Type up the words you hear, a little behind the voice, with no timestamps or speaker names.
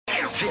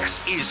This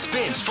is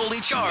Spins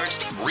Fully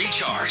Charged,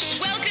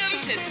 Recharged. Welcome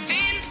to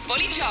Spins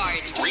Fully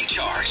Charged,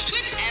 Recharged.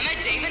 with Emma,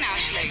 Dave and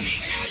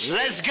Aisling.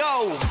 Let's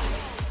go.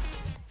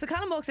 So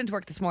Callum walks into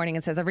work this morning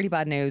and says, I've really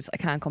bad news, I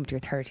can't come to your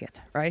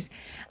 30th, right?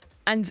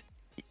 And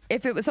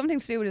if it was something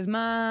to do with his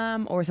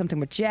mum or something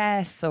with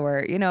Jess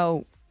or, you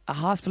know, a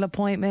hospital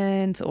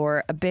appointment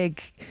or a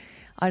big,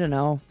 I don't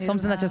know,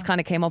 something that just kind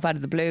of came up out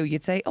of the blue,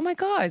 you'd say, oh my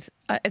God.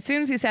 As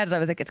soon as he said it, I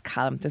was like, it's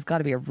Callum. There's got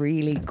to be a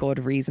really good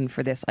reason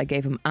for this. I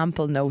gave him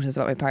ample notice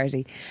about my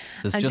party.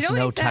 There's And just do you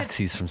know no what he said?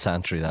 taxis from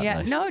Santry that Yeah,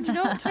 night. no, do you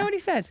know what he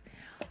said?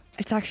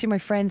 It's actually my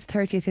friend's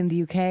 30th in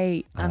the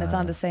UK and it's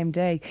on the same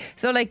day.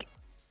 So like,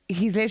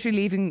 he's literally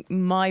leaving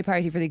my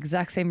party for the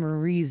exact same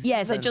reason.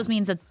 Yeah, so it just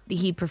means that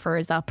he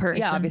prefers that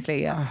person. Yeah,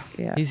 obviously, yeah.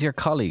 He's your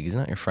colleague, he's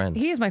not your friend.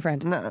 He is my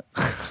friend. No.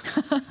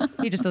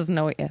 He just doesn't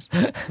know it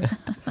yet.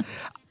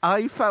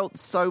 I felt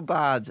so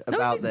bad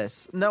about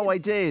this. No, I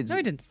did. No,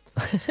 I didn't.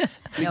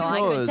 No, I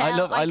could Because-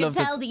 tell, I I could love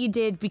tell that you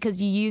did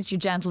because you used your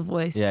gentle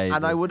voice. Yeah, he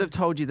And did. I would have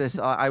told you this.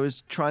 I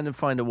was trying to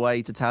find a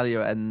way to tell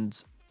you,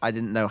 and I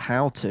didn't know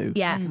how to.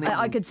 Yeah,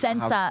 I could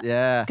sense that.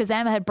 Yeah. Because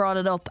Emma had brought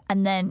it up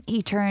and then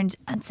he turned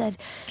and said,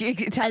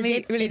 Tell As me,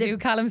 if will you it- do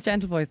Callum's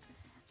gentle voice?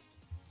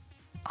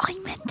 I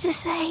meant to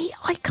say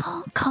I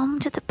can't come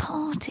to the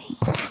party.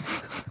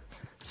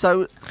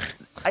 So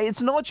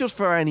it's not just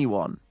for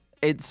anyone.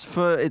 It's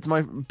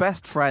my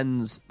best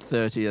friend's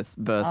 30th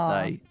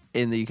birthday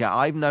in the UK.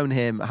 I've known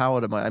him. How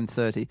old am I? I'm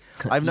 30.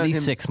 I've known least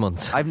him 6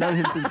 months. I've known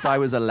him since I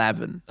was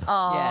 11,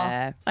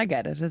 Yeah, I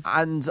get it.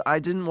 and I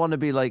didn't want to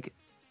be like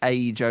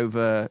age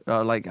over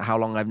like how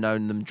long I've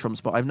known them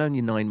trumps. But I've known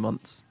you 9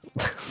 months.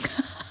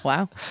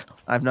 Wow.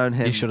 I've known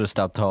him. You should have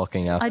stopped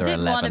talking after I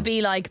didn't 11. want to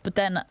be like, but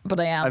I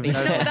am. I've known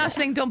No, but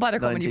Aisling, don't bother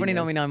coming. 19 You've only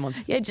known me years. 9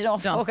 months. Yeah, do you know,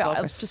 Don't fuck it, fuck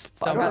I'll it. just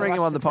Don't I'll bring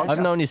him on the watch podcast. I've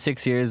known you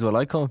 6 years, will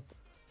I come?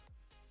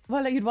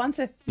 Well, you'd want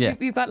to. Yeah.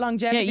 You've got Yeah,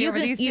 longevity over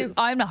these two.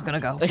 I'm not going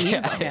to go.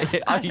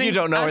 You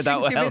don't know her that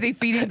Aisling's too well. busy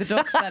feeding the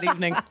ducks that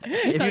evening.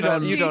 You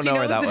don't She know her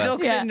knows that the well.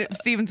 ducks in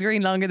Stephen's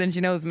Green longer than she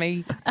knows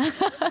me.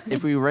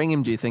 If we ring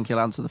him, do you think he'll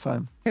answer the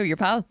phone? Who, your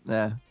pal?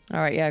 Yeah. All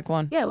right, yeah, go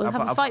on. Yeah, we'll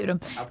have a fight with him.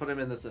 I'll put him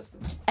in the system.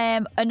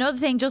 Another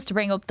thing, just to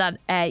bring up that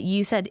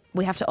you said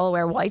we have to all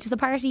wear white to the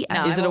party.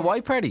 And Is it a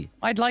white party?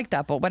 I'd like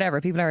that, but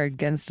whatever. People are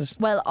against it.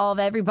 well, of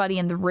everybody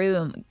in the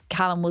room,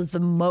 Callum was the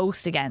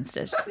most against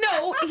it.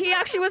 No, he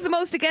actually was the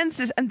most against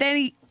it, and then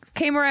he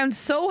came around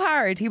so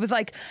hard. He was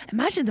like,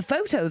 imagine the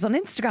photos on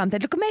Instagram.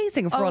 They'd look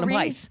amazing if we're all in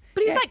white.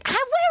 But he was like, where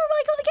am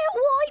I going to get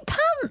white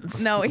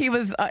pants? No, he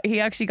was.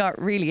 He actually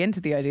got really into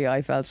the idea,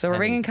 I felt. So we're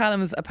ringing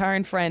Callum's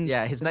apparent friend.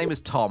 Yeah, his name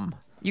is Tom.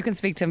 You can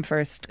speak to him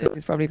first.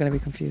 He's probably going to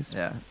be confused.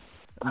 Yeah.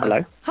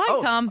 Hello.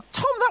 Hi, Tom.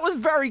 Tom, that was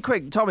very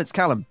quick. Tom, it's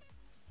Callum.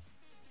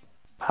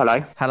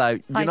 Hello. Hello.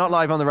 You're not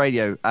live on the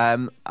radio.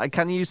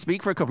 Can you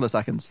speak for a couple of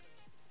seconds?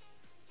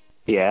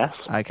 Yes.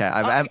 Okay.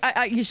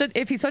 You should.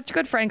 If he's such a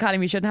good friend,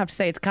 Callum, you shouldn't have to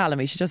say it's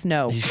Callum. You should just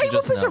know. You should came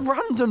up just as a know.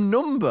 random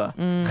number.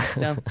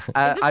 So.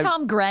 Is this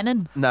Tom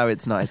Grennan? No,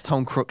 it's not. It's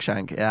Tom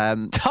Cruikshank.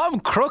 Tom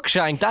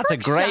Cruikshank, that's a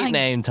great Cruikshank.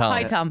 name, Tom.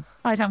 Hi, Tom.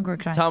 Hi, Tom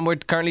Cruikshank. Tom, we're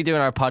currently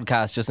doing our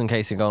podcast just in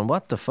case you're going,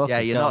 what the fuck Yeah,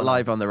 is you're going not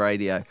live on the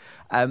radio.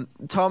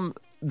 Tom,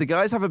 the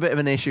guys have a bit of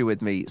an issue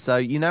with me. So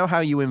you know how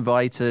you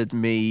invited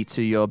me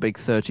to your big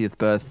 30th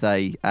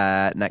birthday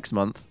next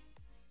month?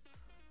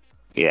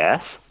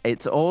 Yes.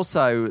 It's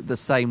also the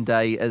same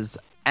day as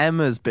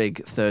Emma's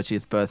big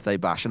 30th birthday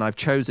bash, and I've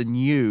chosen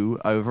you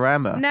over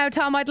Emma. Now,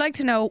 Tom, I'd like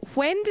to know,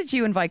 when did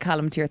you invite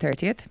Callum to your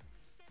 30th?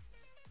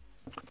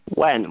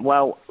 When?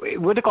 Well,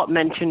 it would have got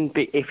mentioned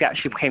if you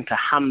actually came to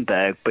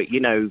Hamburg, but you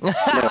know about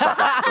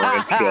that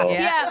story, I'm sure.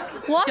 Yeah,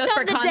 watch Just for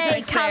on the day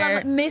context Callum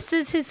there.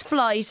 misses his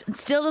flight and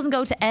still doesn't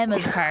go to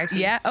Emma's party.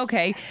 Yeah,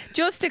 okay.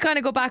 Just to kind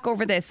of go back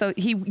over this, so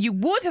you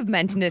would have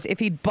mentioned it if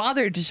he'd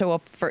bothered to show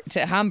up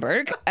to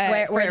Hamburg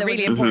Where for a there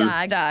really was a important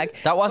stag.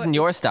 stag. That wasn't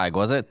your stag,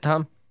 was it,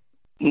 Tom?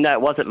 No,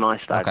 it wasn't my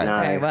stag, Okay. no.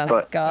 Okay, well,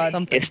 but God,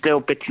 something. it's still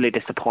bitterly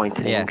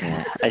disappointing, Yes.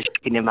 as you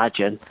can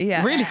imagine.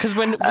 Yeah, Really? Because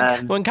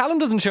when Callum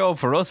doesn't show up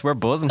for us, we're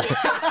buzzing.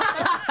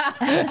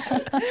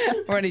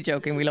 we're only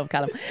joking. We love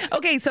Callum.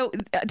 Okay, so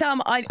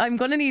Tom, I'm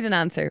going to need an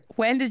answer.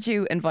 When did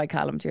you invite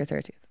Callum to your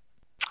 30th?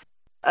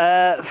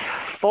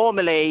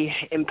 Formally,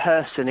 in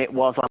person, it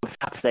was on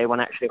Saturday when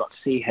I actually got to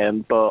see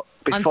him. But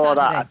On before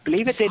that, I Saturday?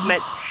 believe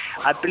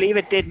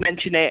it did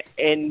mention it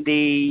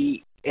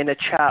in a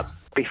chat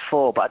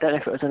before, but I don't know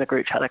if it was in a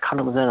group chat that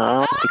Callum was in. I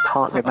honestly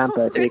can't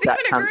remember the There's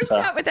exact even a group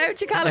answer. chat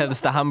without you, Callum. Yeah, that's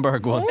the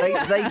Hamburg one.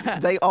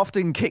 They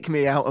often kick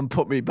me out and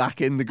put me back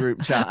in the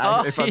group chat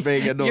if I'm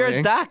being annoying.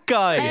 You're that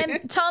guy.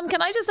 Tom,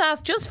 can I just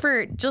ask, just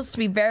to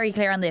be very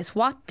clear on this,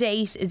 what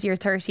date is your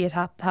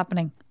 30th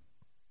happening?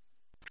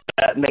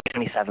 May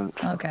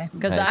 27th. Okay,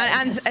 because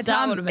And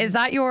Tom, is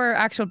that your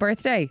actual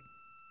birthday?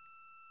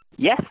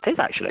 Yes, it is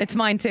actually. It's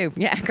mine too.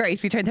 Yeah,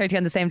 great. We turned 30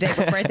 on the same day.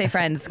 We're birthday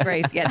friends.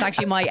 Great. Yeah, it's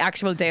actually my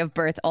actual day of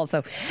birth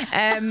also.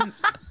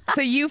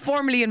 So you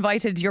formally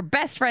invited your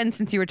best friend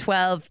since you were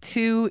 12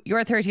 to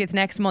your 30th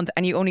next month,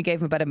 and you only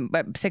gave him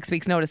about 6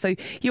 weeks' notice. So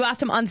you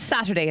asked him on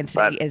Saturday, and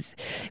today is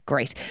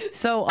great.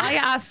 So I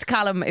asked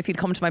Callum if he'd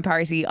come to my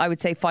party, I would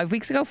say 5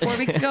 weeks ago, 4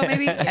 weeks ago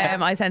maybe.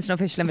 I sent an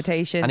official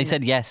invitation. And he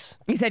said yes.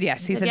 He said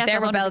yes. He said yes,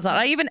 there were bells on.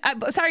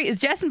 Sorry, is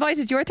Jess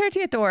invited to your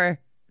 30th or?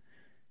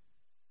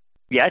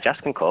 Yeah, Jess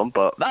can come,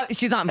 but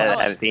She's not invited.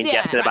 I've seen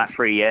Jess in about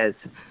 3 years.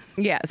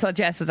 Yeah, so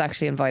Jess was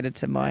actually invited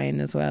to mine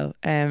as well.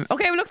 Okay,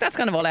 well look, that's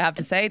kind of all I have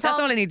to say. That's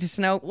all I needed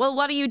to know. Well,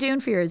 what are you doing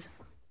for yours?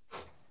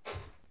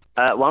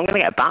 Well, I'm going to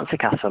get a bouncy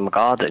castle in my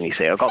garden, you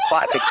see. I've got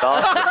quite a big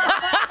garden.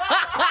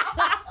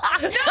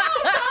 No, Tom,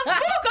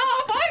 fuck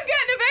off! I'm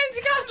getting a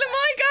bouncy castle in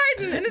my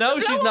garden. And it's No,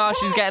 a she's blow-up not.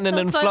 She's pool. getting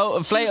an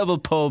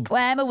inflatable pub.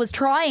 Well, Emma was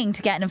trying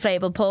to get an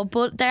inflatable pub,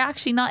 but they're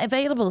actually not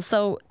available.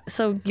 So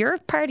your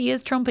party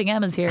is trumping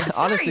Emma's here.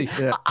 Honestly.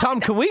 Tom,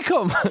 can we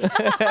come?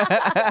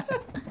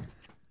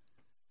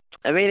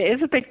 I mean, it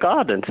is a big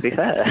garden, to be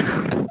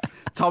fair.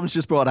 Tom's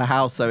just bought a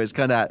house, so it's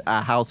kind of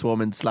a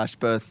housewarming /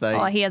 birthday.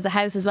 Oh, he has a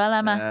house as well,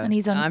 Emma, and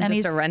he's on. I'm and just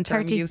he's a renter.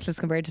 I'm 30. useless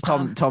compared to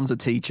Tom. Tom's a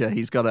teacher.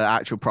 He's got an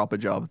actual proper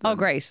job. Oh,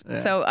 great. Yeah.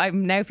 So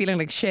I'm now feeling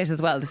like shit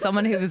as well. There's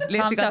someone who's literally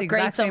Tom's got the got great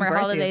exact same summer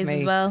birthday holidays as me.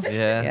 as well.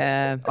 Yeah.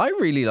 Yeah. I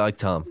really like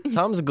Tom.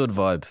 Tom's a good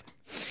vibe.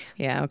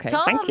 Yeah, okay.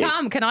 Tom, Thank you.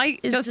 Tom, can I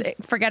Is just this-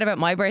 forget about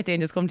my birthday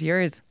and just come to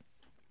yours?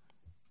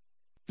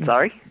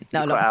 Sorry?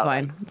 No, You look, cut it's out.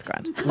 fine. It's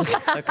grand.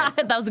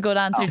 that was a good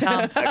answer,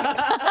 Tom.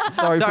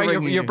 Sorry for Sorry,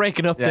 ringing you're you.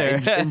 breaking up Yeah,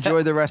 there.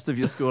 enjoy the rest of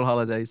your school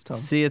holidays, Tom.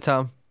 See you,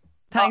 Tom.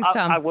 Thanks, I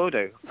Tom. will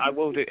do. I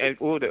will do. I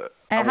will do.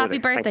 I will Happy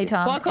do. birthday, Thank you.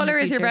 Tom. What in colour the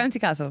is your future. bouncy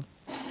castle?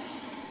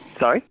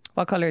 Sorry?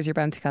 What colour is your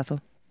bouncy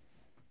castle?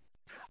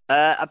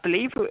 I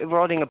believe we're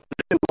running a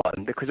blue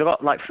one because I've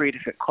got like 3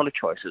 different colour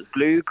choices.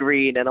 Blue,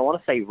 green, and I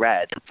want to say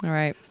red. All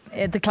right.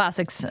 The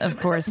classics, of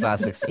course.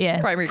 Classics.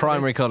 Yeah.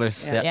 Primary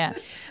colours. Yeah. Yeah.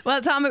 Well,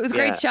 Tom, it was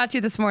great Yeah. to chat to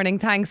you this morning.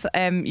 Thanks.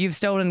 You've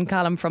stolen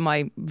Callum from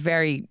my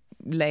very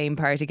lame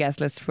party guest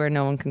list where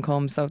no one can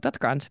come, so that's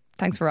grand.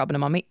 Thanks for robbing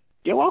him on me.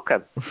 You're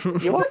welcome.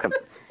 You're welcome.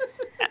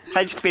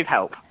 Pleasure to be of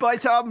help. Bye,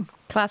 Tom.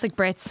 Classic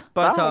Brits.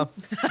 Bye, Tom.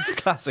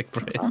 Classic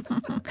Brit.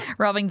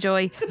 Robbing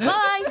joy.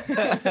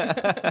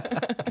 Bye.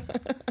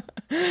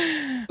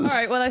 All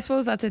right, well, I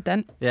suppose that's it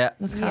then. Yeah.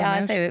 Let's calm Yeah, I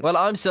out. say Well,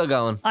 I'm still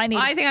going. I need.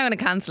 I think I'm going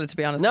to cancel it, to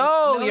be honest. No,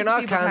 Loads you're of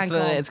not people can't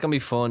cancelling come. it. It's going to be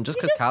fun just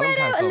You because just Callum read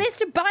can't out a come.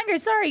 list of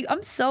bangers. Sorry,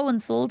 I'm so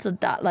insulted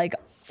that like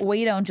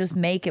we don't just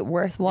make it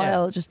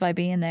worthwhile just by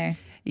being there.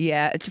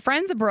 Yeah,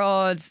 friends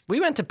abroad. We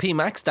went to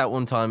PMax that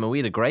one time and we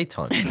had a great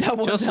time. That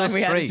one Just time us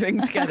we had a three.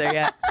 drink together,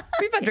 yeah.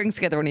 We've had drinks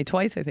together only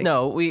twice, I think.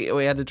 No, we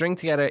had a drink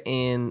together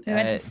in We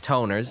went to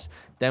Toners.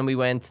 Then we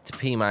went to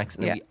PMax,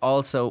 and then Yeah. we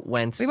also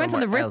went. We went on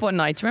the somewhere Rip else. one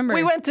night, do you remember?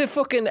 We went to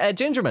fucking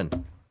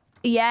Gingerman.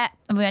 Yeah,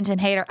 and we went to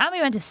Inhaler and we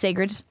went to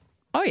Sigurd.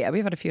 Oh, yeah,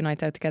 we've had a few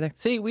nights out together.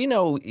 See, we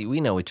know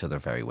each other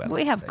very well.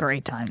 We have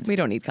great times. We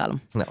don't need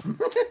Callum. No,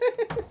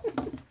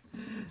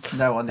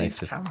 No one needs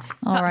Cameron.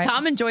 All right.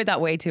 Tom enjoyed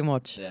that way too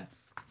much. Yeah.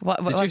 What,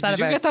 did what's that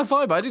you about? get that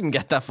vibe? I didn't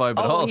get that vibe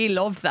at Oh, all. he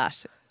loved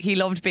that. He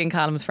loved being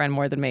Callum's friend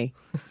more than me.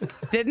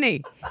 Didn't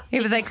he?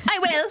 He was like, I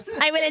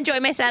will enjoy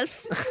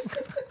myself.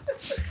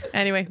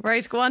 Anyway,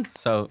 right, go on.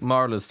 So,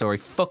 moral of the story: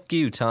 fuck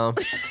you, Tom.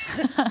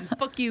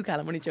 Fuck you,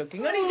 Callum. Only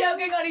joking. Only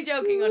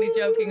joking.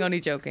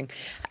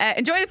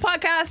 Enjoy the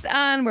podcast,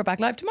 and we're back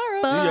live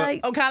tomorrow.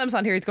 Bye. Oh, Callum's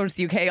on here. He's going to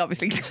the UK,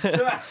 obviously.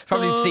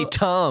 Probably see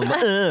Tom.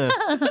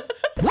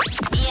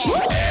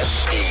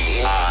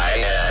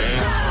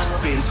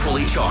 Spins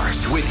Fully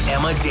Charged with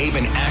Emma, Dave,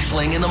 and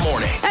Ashling in the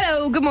morning.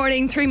 Hello, good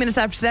morning. 3 minutes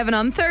after 7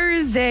 on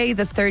Thursday,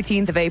 the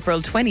 13th of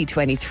April,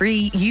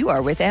 2023. You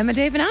are with Emma,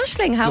 Dave, and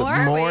Ashling. How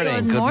are we?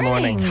 Good Good morning.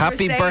 morning.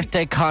 Happy saying-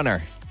 birthday,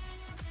 Connor.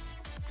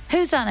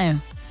 Who's that now?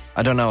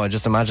 I don't know. I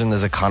just imagine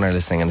there's a Connor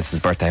listening and it's his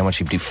birthday. How much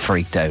he'd be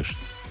freaked out.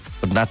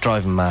 Wouldn't that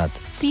drive him mad?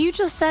 So you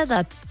just said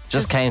that.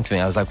 Just came to me.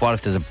 I was like, what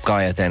if there's a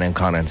guy out there named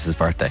Connor and it's his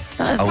birthday?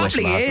 I wish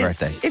him Probably a happy is.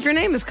 birthday. If your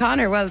name is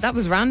Connor, well, that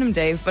was random,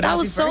 Dave. But That happy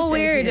was so birthday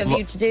weird to of you.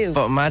 you to do.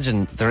 But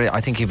imagine,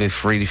 I think he'd be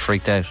really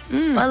freaked out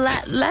Well,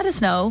 let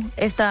us know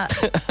if that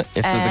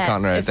if there's a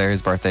Connor out if there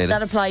whose birthday it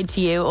that is. applied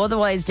to you.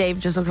 Otherwise, Dave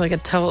just looks like a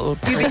total.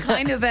 You'd be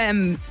kind of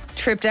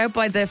tripped out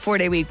by the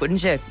 4-day week,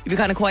 wouldn't you? You'd be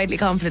kind of quietly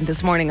confident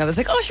this morning. I was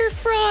like, oh, sure,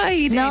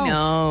 Friday.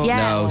 No.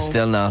 Yeah. No,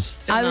 still not.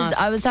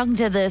 I was talking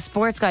to the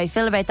sports guy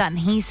Phil about that, and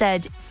he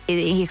said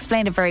he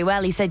explained it very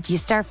well. He said you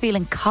start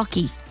feeling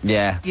cocky.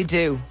 Yeah. You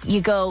do. You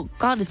go,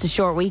 God, it's a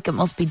short week. It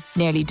must be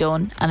nearly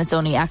done, and it's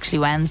only actually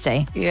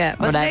Wednesday. Yeah.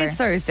 Well, Whatever. today's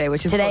Thursday,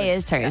 which is Today good.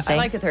 is Thursday. I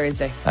like a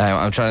Thursday.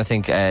 I'm trying to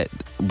think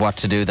what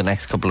to do the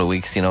next couple of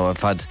weeks. You know,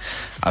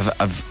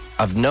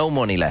 I've no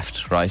money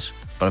left, right?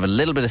 But I have a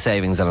little bit of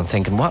savings, and I'm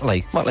thinking, what'll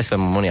I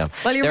spend my money on?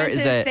 Well, you're There meant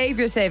is to save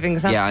your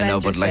savings, not Yeah, I spend know,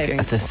 your but like savings.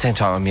 at the same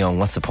time, I'm young.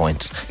 What's the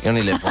point? You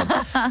only live once.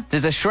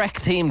 There's a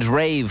Shrek-themed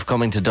rave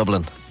coming to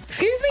Dublin.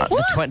 Excuse me?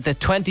 The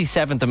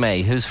 27th of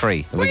May. Who's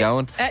free? Are we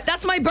going?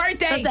 That's my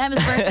birthday. That's Emma's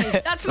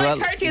birthday. That's my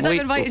 30th. I'm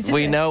invited to.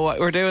 We know what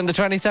we're doing the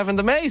 27th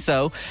of May,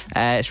 so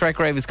Shrek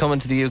Rave is coming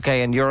to the UK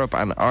and Europe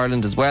and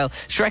Ireland as well.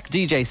 Shrek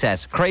DJ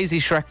set, crazy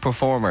Shrek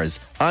performers,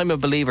 I'm a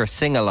Believer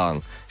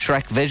sing-along,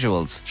 Shrek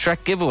visuals, Shrek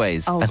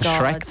giveaways, and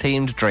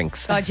Shrek-themed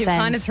drinks. God, you've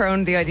kind of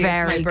thrown the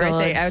idea of my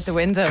birthday out the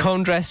window.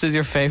 Come dressed as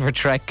your favourite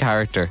Shrek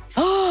character.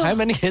 How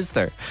many is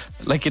there?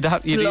 Like you'd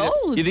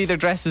either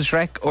dress as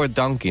Shrek or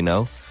Donkey,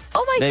 no?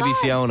 Oh my God. Maybe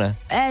Fiona.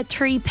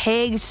 3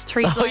 pigs,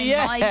 3 blind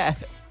mice.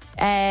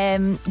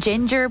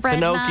 Gingerbread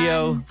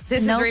Pinocchio. Man.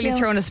 This is really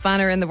throwing a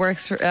spanner in the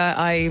works. Oh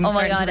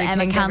my God,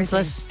 Emma, cancel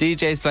it.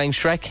 DJs playing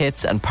Shrek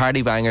hits and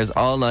party bangers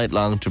all night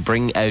long to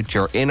bring out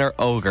your inner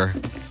ogre.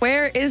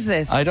 Where is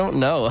this? I don't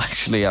know,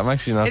 actually. I'm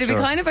actually not It'd sure.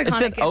 be kind of iconic. It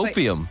said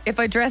Opium. If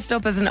I dressed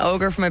up as an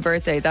ogre for my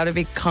birthday, that would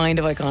be kind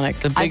of iconic.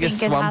 The biggest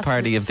swamp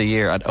party of the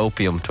year at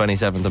Opium,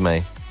 27th of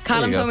May.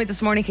 Callum told me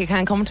this morning he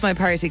can't come to my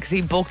party because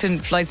he booked a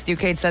flight to the UK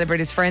to celebrate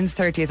his friend's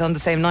 30th on the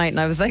same night, and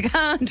I was like,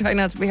 I'm trying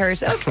not to be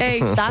hurt. Okay.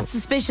 That's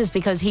suspicious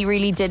because he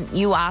really didn't.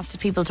 You asked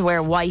people to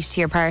wear white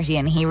to your party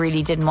and he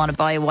really didn't want to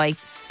buy white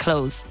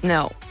clothes.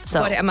 No.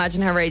 So but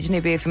imagine how raging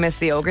he'd be if he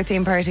missed the ogre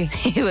theme party.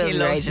 He will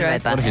rage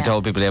about that. What if you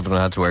told people everyone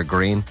had to wear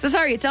green? So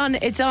sorry, it's on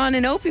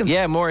in Opium.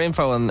 Yeah, more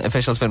info on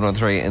official Spin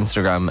 13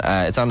 Instagram.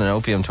 It's on in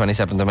Opium,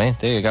 27th of May.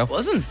 There you go.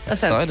 Wasn't that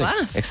sounds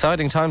class?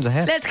 Exciting times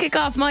ahead. Let's kick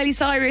off Miley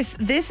Cyrus.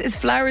 This is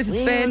Flowers at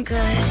Spin.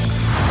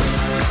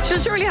 She'll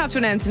surely have to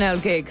announce an L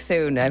gig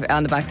soon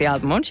on the back of the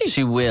album, won't she?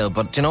 She will,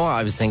 but do you know what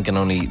I was thinking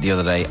only the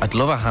other day? I'd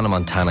love a Hannah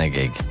Montana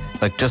gig.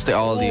 Like just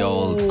all the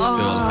old school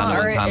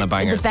Hannah Montana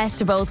bangers. The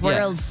best of both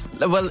worlds.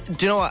 Yeah. Well,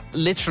 do you know what?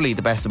 Literally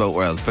the best of both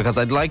worlds, because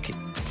I'd like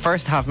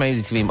first half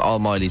maybe to be all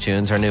Miley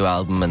tunes, her new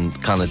album, and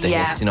kind of the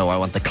hits. You know, I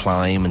want The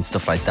Climb and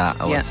stuff like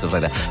that. I want stuff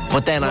like that.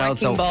 But then I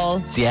also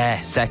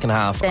second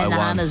half then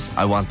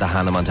I want the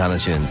Hannah Montana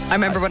tunes. I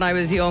remember when I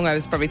was young, I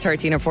was probably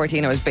 13 or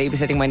 14, I was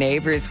babysitting my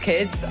neighbours'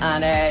 kids,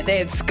 and they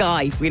had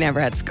Sky. We never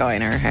had Sky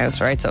in our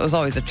house, right? So it was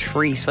always a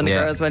treat when the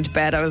girls went to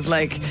bed. I was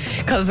like,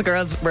 because the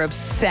girls were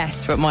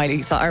obsessed with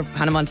Miley or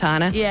Hannah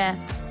Montana. Yeah.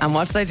 And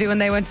what did I do when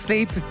they went to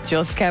sleep?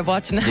 Just kept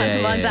watching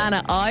Hannah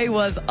Montana. I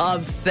was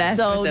obsessed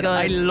with it. Good.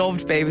 I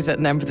loved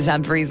babysitting them for the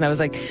same reason. I was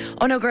like,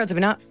 oh no, girls, are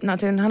we not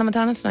doing Hannah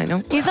Montana tonight?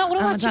 No. Do you not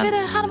want to watch a bit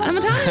of Hannah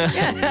Montana?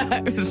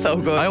 Yeah, it was so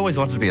good. I always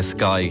wanted to be a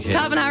Sky kid.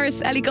 Calvin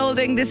Harris, Ellie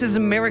Goulding. This is a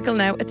miracle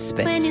now. It's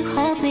Spin. When you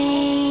hold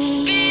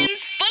me.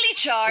 Spins Fully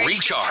Charged.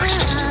 Recharged.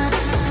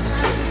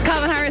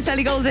 Calvin Harris,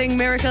 Ellie Goulding,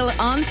 Miracle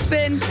on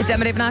Spin. It's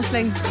Emma David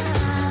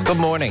Ashling. Good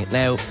morning.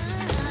 Now,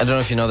 I don't know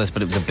if you know this,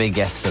 but it was a big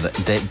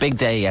big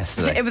day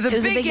yesterday. It was a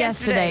big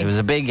yesterday. It was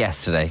a big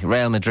yesterday.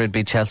 Real Madrid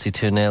beat Chelsea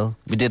 2-0.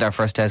 We did our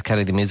first Des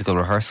Kennedy musical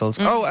rehearsals.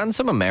 Oh, and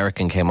some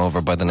American came over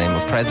by the name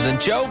of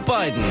President Joe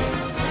Biden.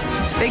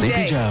 Big Sleepy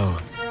day. Joe.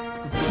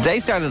 The day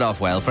started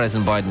off well.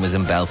 President Biden was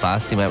in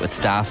Belfast. He met with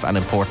staff and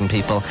important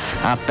people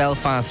at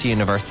Belfast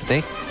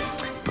University.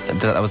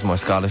 That was more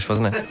Scottish,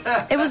 wasn't it?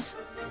 It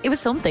was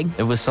something.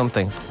 It was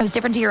something. It was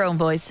different to your own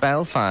voice.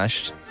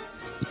 Belfast.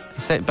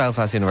 Say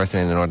Belfast University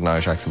in the Northern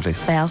Irish accent, please.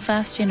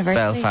 Belfast University.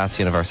 Belfast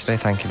University,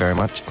 thank you very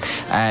much.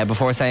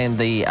 Before saying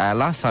the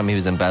last time he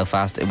was in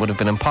Belfast, it would have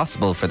been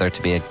impossible for there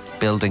to be a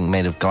building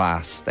made of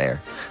glass there.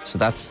 So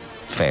that's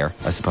fair,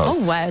 I suppose.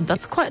 Oh wow,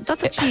 that's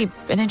actually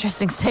an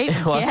interesting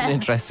statement. It was an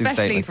interesting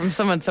Especially statement. from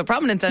someone so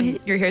prominent, and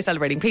you're here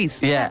celebrating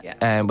peace.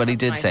 Yeah. But he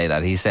did say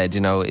that. He said,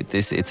 you know,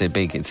 it's a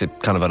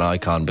kind of an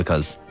icon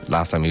because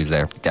last time he was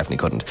there, definitely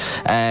couldn't.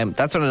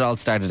 That's when it all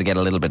started to get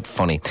a little bit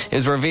funny. It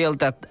was revealed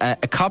that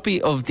a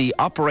copy of the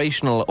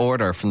operational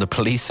order from the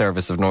police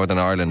service of Northern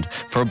Ireland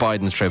for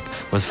Biden's trip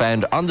was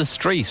found on the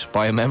street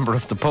by a member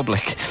of the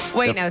public.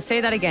 Wait, now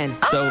say that again.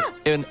 So,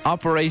 an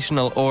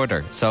operational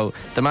order. So,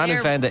 the man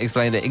who found it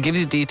explained it. It gives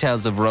you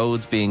details of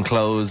roads being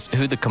closed,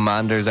 who the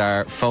commanders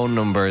are, phone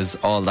numbers,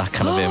 all that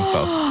kind of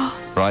info.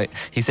 Right?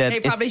 He said They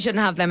probably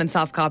shouldn't have them in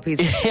soft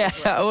copies. Yeah,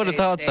 I would have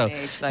thought so.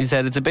 He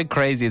said it's a bit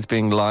crazy it's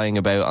being lying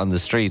about on the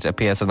street. A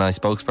PSNI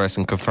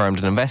spokesperson confirmed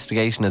an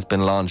investigation has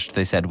been launched.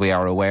 They said, we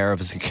are aware of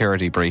a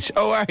security breach.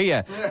 Oh, are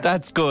you?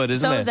 That's good,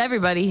 isn't it? So is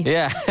everybody.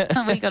 Yeah.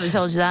 We could have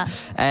told you that.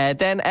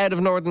 Then out of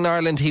Northern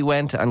Ireland he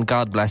went, and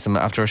God bless him,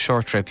 after a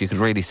short trip you could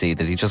really see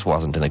that he just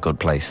wasn't in a good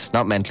place.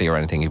 Not mentally or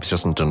anything, he was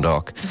just in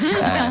Dundalk.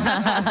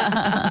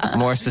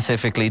 More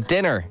specifically,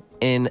 dinner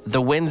in the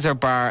Windsor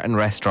Bar and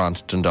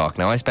Restaurant, Dundalk.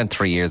 Now, I spent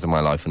 3 years of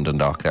my life in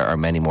Dundalk. There are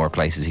many more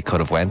places he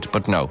could have went,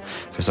 but no.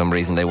 For some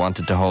reason, they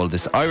wanted to hold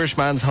this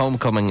Irishman's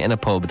homecoming in a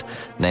pub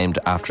named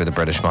after the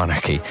British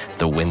monarchy,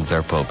 the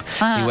Windsor Pub.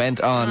 He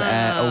went on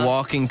a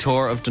walking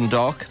tour of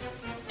Dundalk,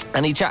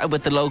 and he chatted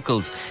with the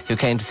locals who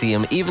came to see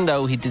him, even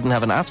though he didn't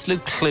have an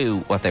absolute clue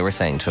what they were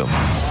saying to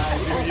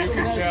him. You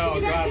can tell.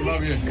 God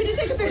love you. Could you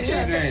take a picture? What's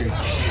your name?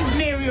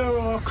 Mary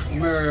O'Rourke.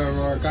 Mary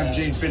O'Rourke. I'm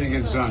Gene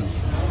Finnegan's son.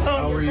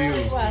 How are you?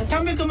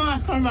 Tommy, come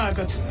on,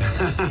 Margaret.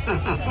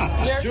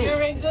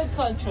 You're in good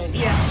country.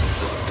 Yeah.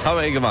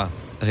 Tommy, come on.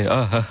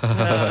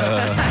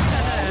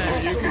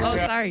 Oh,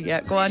 sorry.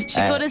 Yeah, go on.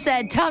 She could have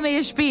said Tommy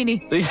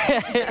Ishbini.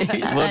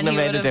 Wouldn't have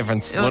made a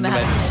difference. Wouldn't have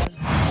made a difference.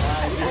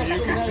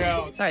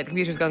 out. Sorry, the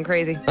computer's gone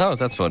crazy. Oh,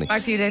 that's funny.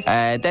 Back to you, Dave.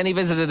 Then he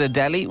visited a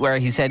deli where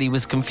he said he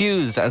was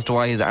confused as to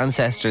why his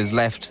ancestors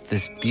left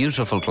this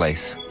beautiful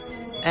place.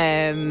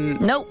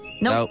 No.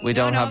 No, we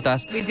don't have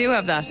that. We do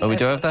have that. Oh, we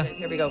do have that?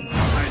 Here we go.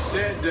 I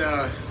said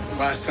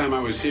last time I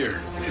was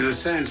here, in a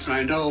sense,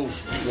 I know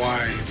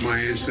why my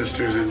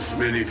ancestors and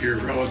many of your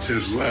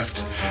relatives left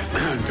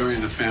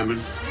during the famine.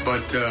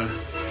 But,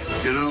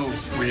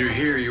 when you're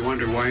here, you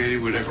wonder why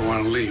anyone would ever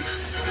want to leave.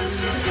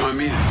 I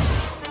mean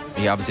it.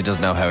 He obviously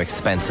doesn't know how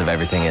expensive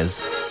everything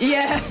is.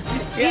 Yeah.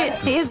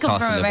 He is coming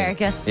Cost from of living.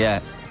 America.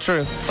 Yeah,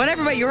 true.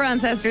 Whatever about your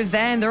ancestors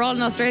then? They're all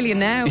in Australia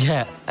now.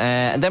 Yeah.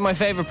 And then my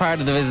favourite part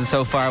of the visit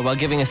so far, while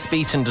giving a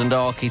speech in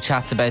Dundalk, he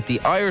chats about the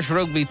Irish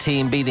rugby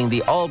team beating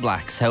the All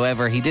Blacks.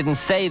 However, he didn't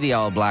say the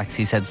All Blacks.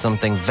 He said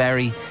something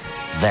very,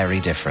 very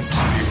different.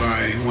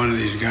 By one of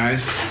these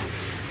guys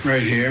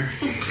right here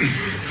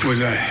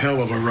was a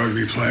hell of a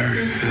rugby player,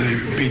 and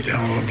they beat the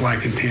hell of the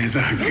Black and Tans.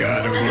 Oh,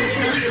 God.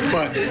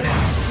 But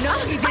No,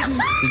 he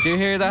didn't. Did you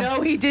hear that?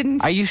 No, he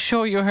didn't. Are you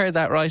sure you heard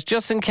that right?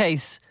 Just in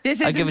case,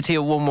 I'll give it to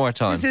you one more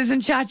time. This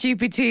isn't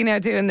ChatGPT now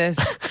doing this.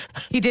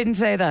 He didn't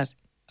say that.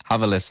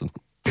 Have a listen.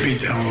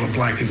 beat the hell of the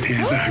Black and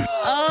Tans.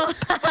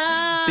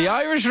 The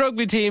Irish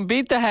rugby team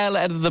beat the hell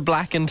out of the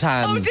Black and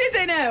Tans. Oh, did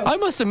they now? I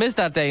must have missed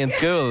that day in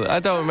school. I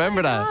don't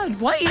remember that.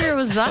 God, what year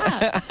was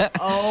that?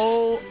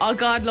 Oh,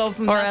 God love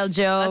him. Or El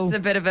Joe. That's a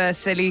bit of a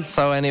silly...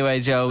 So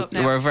anyway, Joe, Up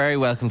now. we're very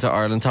welcome to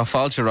Ireland. Tá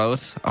fáilte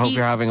Road. I hope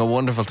you're having a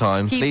wonderful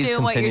time. keep Please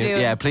doing continue. what you're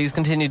doing. Yeah, please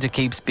continue to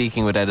keep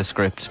speaking without a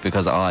script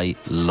because I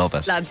love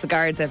it. Lads, the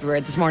guards everywhere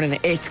this morning.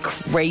 It's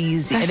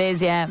crazy. It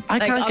is, yeah. I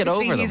can't get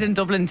obviously over he's them. in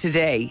Dublin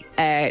today.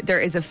 There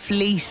is a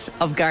fleet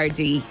of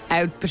Gardaí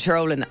out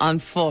patrolling on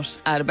foot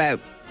at about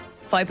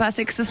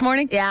 6:05 this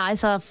morning. Yeah, I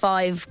saw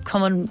 5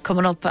 coming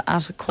up at I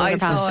 6:15.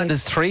 saw it.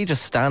 There's 3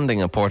 just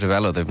standing at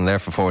Portobello. They've been there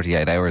for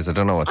 48 hours. I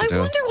don't know what I they're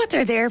doing. wonder what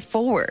they're there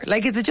for.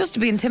 Like, is it just to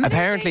be intimidating?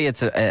 Apparently,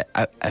 it's a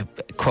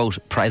quote,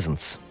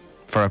 presence.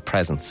 For a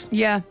presence.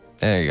 Yeah.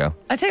 There you go.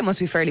 I'd say it must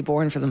be fairly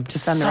boring for them to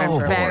stand So around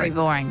for boring. Very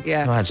boring.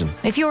 Yeah. Imagine.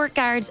 If you were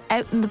guards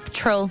out in the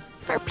patrol,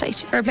 fair play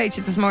to you. Fair play to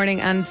you this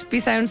morning, and be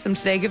sound to them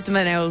today. Give them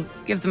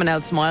an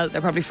old smile. They're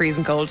probably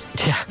freezing cold.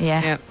 Yeah,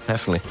 Yeah.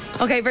 definitely.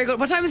 Okay, very good.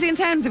 What time is he in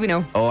town? Do we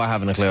know? Oh, I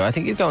haven't a clue. I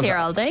think he's going It's here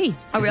to... all day.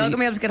 Are we all going to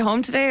be able to get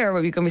home today, or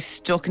are we going to be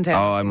stuck in Oh,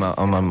 town?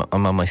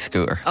 I'm on my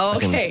scooter. Oh, I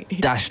can okay.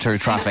 dash through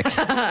traffic.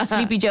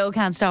 Sleepy Joe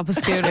can't stop a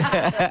scooter.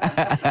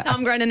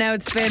 Tom Grennan now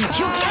at Spin. You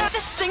got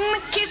this thing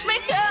that keeps me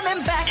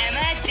coming back.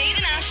 Emma, Dave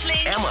and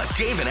Ashling. Emma,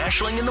 Dave and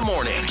Ashling in the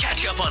morning.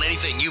 Catch up on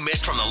anything you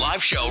missed from the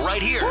live show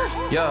right here.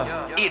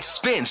 Yeah. It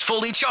spins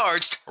fully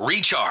charged,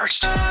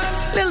 recharged.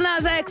 Lil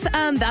Nas X,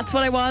 and That's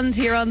What I Want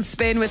here on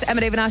Spin with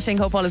Emma, Dave and Ashling.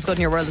 Hope all is good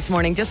in your world this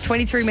morning. Just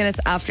 23 minutes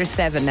after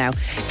 7 now.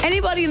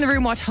 Anybody in the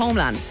room watch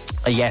Homeland?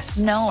 Yes.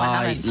 No,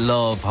 I haven't.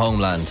 love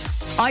Homeland.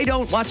 I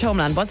don't watch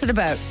Homeland. What's it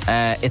about?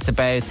 It's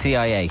about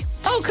CIA.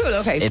 Oh, cool.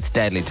 Okay. It's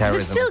deadly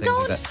terrorism. still and things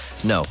going? like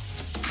that. No.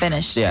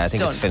 Finished. Yeah, I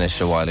think Done. it's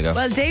finished a while ago.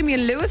 Well,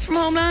 Damien Lewis from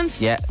Homeland.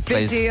 yeah, Big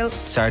plays deal.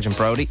 Sergeant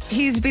Brody.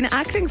 He's been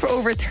acting for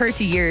over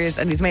 30 years,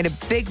 and he's made a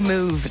big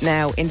move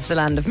now into the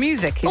land of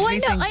music. He's Oh,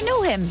 releasing- I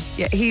know him.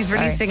 Yeah, he's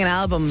releasing an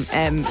album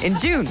in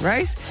June,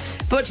 right?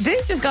 But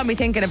this just got me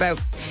thinking about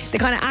the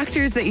kind of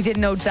actors that you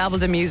didn't know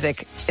dabbled in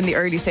music in the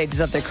early stages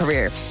of their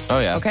career. Oh,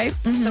 yeah. Okay?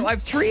 So I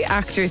have 3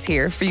 actors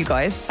here for you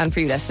guys and for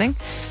you listening.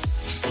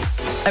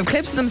 I have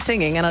clips of them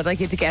singing, and I'd like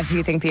you to guess who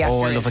you think the actor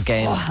Oh, I is. love a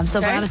game. Oh, I'm so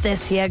Okay. bad at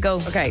this. Yeah,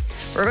 go. Okay,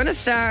 we're going to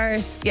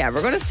start. Yeah,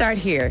 we're going to start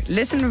here.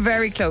 Listen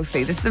very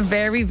closely. This is a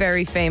very,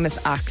 very famous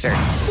actor.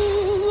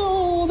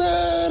 All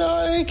that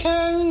I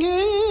can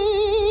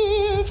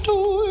give to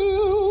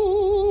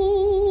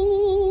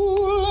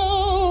you,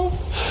 love,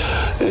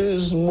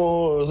 is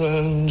more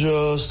than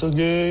just a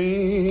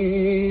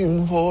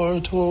game for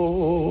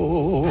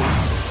two.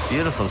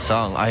 Beautiful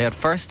song. I at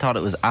first thought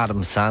it was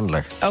Adam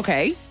Sandler.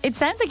 Okay. It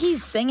sounds like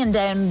he's singing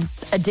down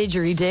a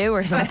didgeridoo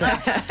or something.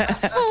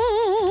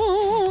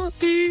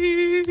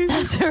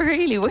 That's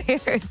really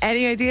weird.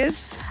 Any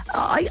ideas?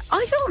 I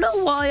don't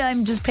know why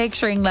I'm just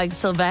picturing like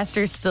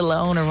Sylvester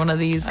Stallone or one of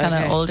these kind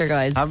Okay. of older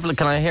guys.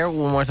 Can I hear it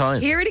one more time?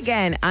 Hear it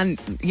again, and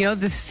you know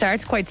this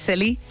starts quite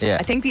silly. Yeah.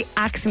 I think the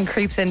accent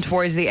creeps in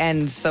towards the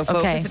end, so Okay.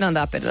 focus in on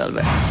that bit a little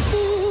bit.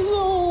 Is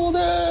all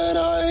that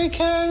I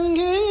can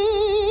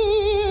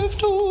give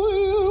to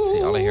you.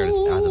 See, all I hear is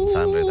Adam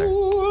Sandler there.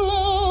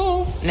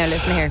 Love Now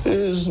listen here.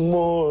 is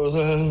more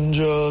than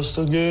just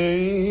a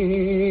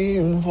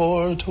game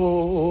for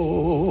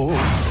two.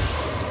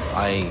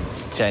 I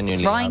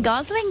genuinely... Ryan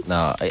Gosling?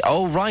 No.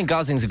 Ryan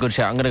Gosling's a good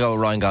shout. I'm going to go with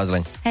Ryan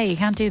Gosling. Hey, you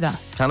can't do that.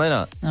 Can I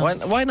not?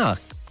 Why not?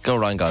 Go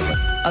Ryan Gosling.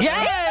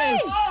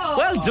 Yes!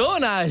 Well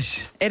done,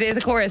 Ash. It is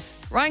a chorus.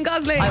 Ryan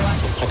Gosling. I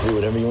can do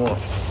whatever you want.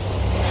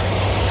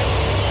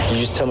 You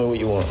just tell me what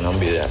you want and I'll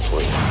be there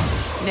for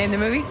you. Name the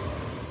movie.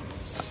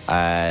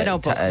 The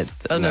Notebook.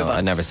 We'll move No, on.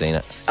 I've never seen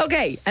it.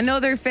 Okay,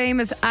 another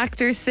famous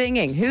actor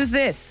singing. Who's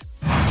this?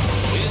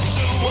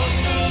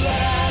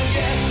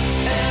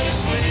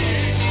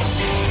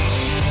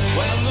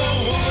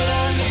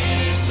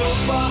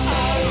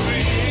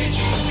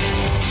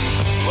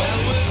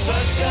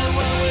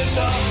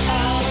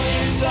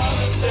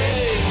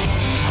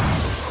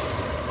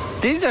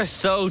 These are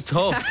so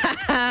tough.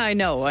 I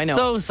know.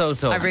 So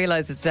tough. I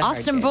realise it's a hard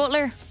Austin game.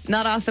 Butler.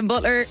 Not Austin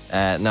Butler.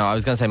 No, I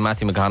was going to say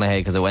Matthew McConaughey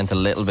because it went a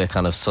little bit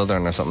kind of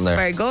southern or something there.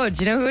 Very good.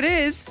 Do you know who it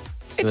is?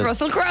 It's Good.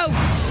 Russell Crowe.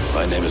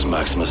 My name is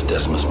Maximus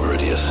Decimus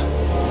Meridius,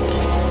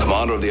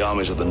 commander of the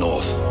armies of the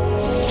North,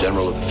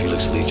 general of the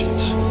Felix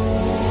Legions,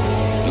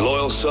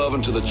 loyal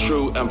servant to the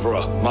true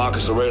emperor,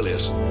 Marcus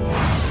Aurelius.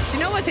 Do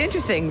you know what's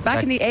interesting?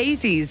 Back in the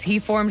 80s, he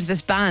formed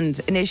this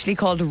band initially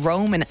called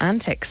Roman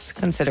Antics,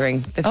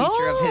 considering the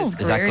future of his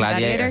career. Is that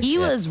Gladiator? He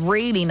was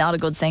really not a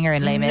good singer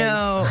in Les Mis.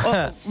 No.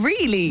 Oh,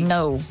 really?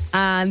 No.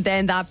 And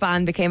then that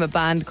band became a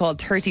band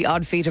called 30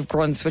 Odd Feet of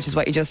Grunts, which is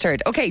what you just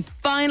heard. Okay,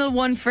 final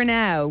one for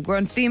now. We're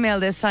on female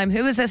this time.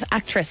 Who is this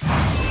actress?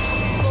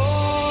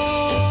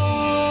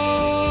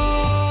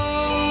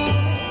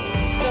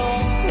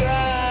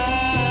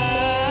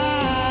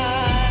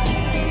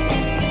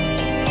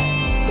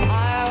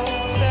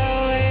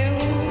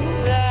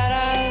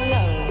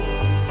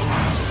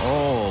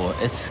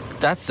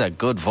 That's a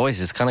good voice.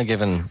 It's kind of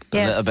giving a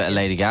little bit of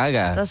Lady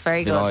Gaga. That's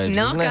very good. vibes,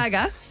 Not isn't it?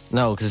 Gaga.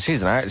 No, because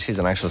she's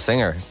an actual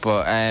singer.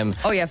 But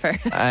Oh yeah, fair.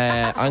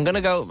 I'm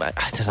gonna go.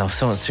 I don't know,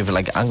 something stupid.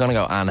 Like I'm gonna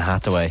go Anne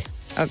Hathaway.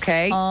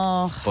 Okay.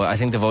 Oh, But I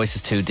think the voice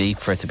is too deep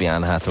for it to be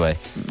Anne Hathaway.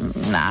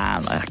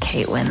 nah, like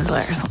Kate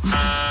Winslet or something.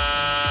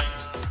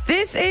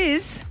 This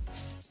is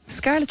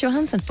Scarlett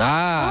Johansson.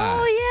 Ah.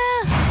 Oh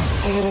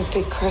yeah. I got a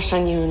big crush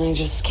on you and I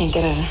just can't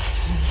get a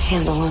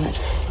handle on it.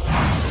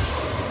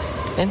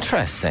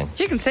 Interesting.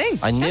 She can sing.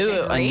 I knew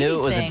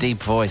it was a sing. deep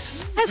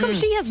voice. How come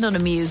she hasn't done a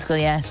musical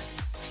yet?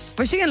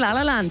 Was she in La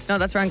La Land? No,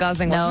 that's Ryan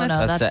Gosling, wasn't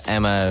No, it? That's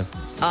Emma.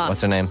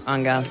 What's her name?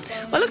 Angal.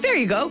 Well, look, there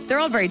you go. They're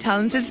all very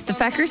talented. The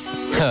Feckers.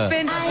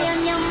 Spin.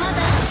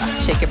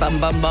 Shake your bum,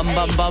 bum, bum,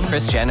 bum, bum.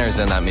 Chris Jenner's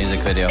in that music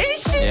video.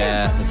 Is she?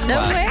 Yeah, it's No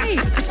class. way.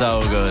 It's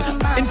so good.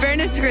 In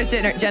fairness to Chris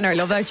Jenner, I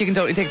love that she can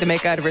totally take the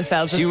make out of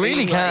herself. She as really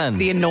being, can. Like,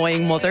 the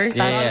annoying mother. Yeah,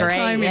 That's yeah. great.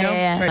 Time, you know?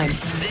 Yeah.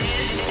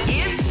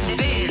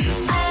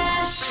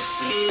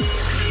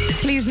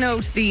 Please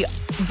note the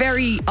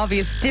very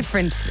obvious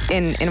difference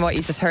in what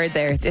you just heard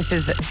there. This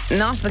is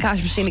not the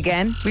cash machine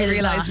again. We It is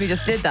realised not. we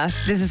just did that.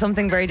 This is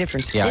something very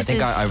different. Yeah, I This think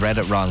is- I read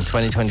it wrong.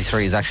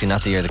 2023 is actually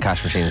not the year of the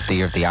cash machine, it's the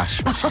year of the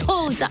ash machine.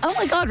 Oh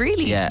my God,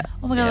 really? Yeah.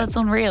 Oh my God, Yeah. that's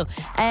unreal.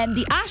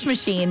 The ash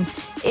machine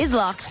is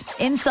locked.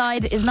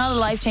 Inside is not a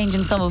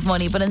life-changing sum of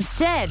money, but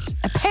instead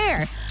a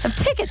pair of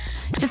tickets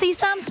to see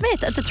Sam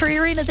Smith at the 3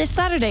 Arena this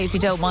Saturday, if you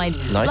don't mind.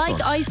 Nice like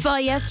one. I Spy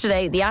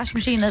yesterday, the ash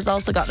machine has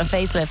also gotten a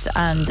facelift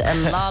and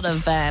a lot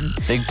of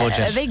Big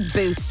budget. a big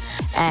boost.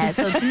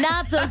 So to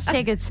nab those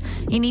tickets,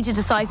 you need to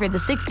decipher the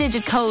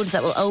 6-digit codes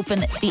that will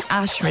open the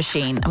ash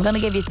machine. I'm going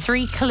to give you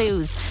 3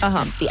 clues.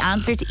 The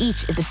answer to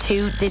each is a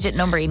 2-digit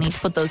number. You need to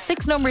put those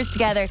 6 numbers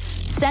together,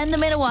 send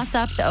them in a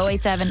WhatsApp to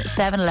 087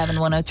 711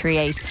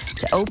 1038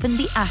 to open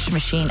the ash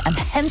machine, and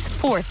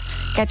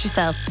henceforth get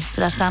yourself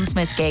to that Sam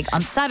Smith gig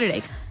on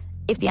Saturday.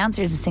 If the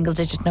answer is a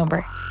single-digit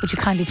number, would you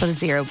kindly put a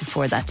 0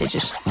 before that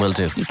digit? Will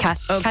do. You catch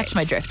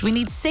my drift. We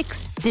need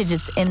 6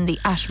 digits in the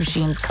ash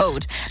machine's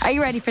code. Are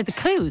you ready for the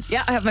clues?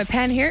 Yeah, I have my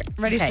pen here,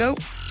 ready to go.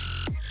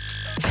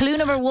 Clue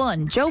number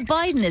 1. Joe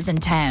Biden is in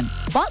town.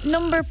 What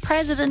number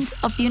president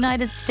of the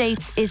United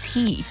States is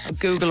he?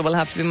 Google will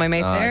have to be my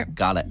mate there.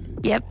 Got it.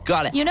 Yep.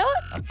 Got it. You know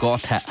it?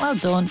 Got it. Well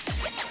done.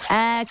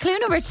 Clue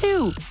number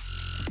 2.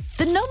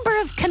 The number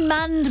of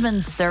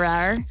commandments there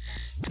are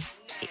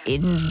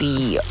in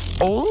the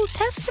Old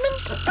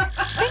Testament,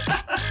 I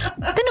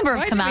think. The number of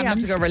Why do we have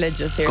commandments. to go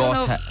religious here?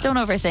 Got it. Don't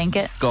overthink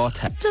it.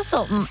 Got it. Just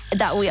something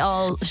that we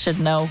all should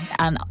know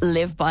and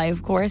live by,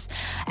 of course.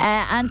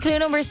 And clue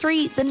number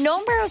 3, the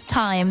number of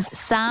times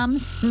Sam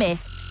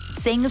Smith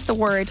sings the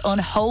word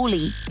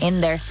unholy in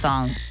their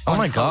song. Oh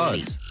my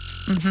Unholy.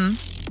 God.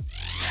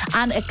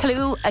 And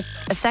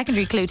a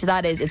secondary clue to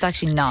that is it's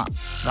actually not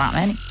that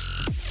many.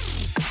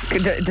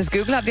 Does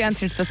Google have the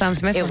answer to the Sam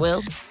Smith It one? will.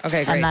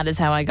 Okay, great. And that is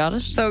how I got it.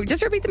 So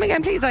just repeat them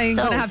again, please. I'm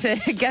So- going to have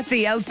to get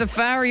the El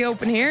Safari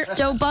open here.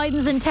 Joe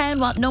Biden's in town.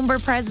 What number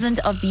president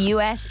of the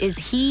US is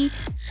he?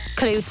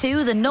 Clue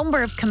 2, the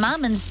number of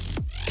commandments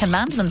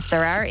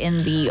there are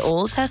in the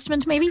Old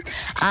Testament, maybe.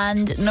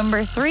 And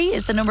number 3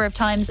 is the number of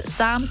times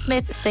Sam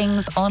Smith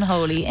sings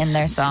unholy in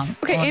their song.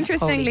 Okay, Unholy.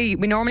 interestingly,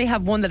 we normally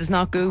have one that is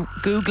not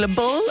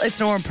Googleable.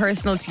 It's more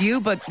personal to you,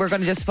 but we're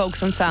going to just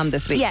focus on Sam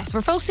this week. Yes,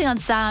 we're focusing on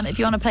Sam. If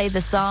you want to play the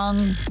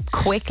song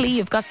quickly,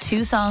 you've got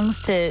 2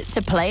 songs to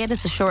play it.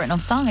 It's a short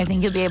enough song. I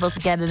think you'll be able to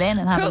get it in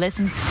and have Cool. a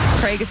listen.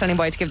 Craig is standing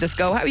by to give this a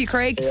go. How are you,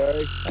 Craig?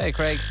 Hey,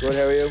 Craig. Good,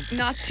 how are you?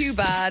 Not too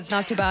bad,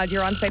 not too bad.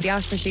 You're on to play the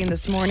Ash Machine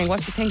this morning.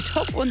 What do you think?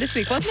 Tough one this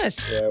week, wasn't it?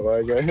 Yeah,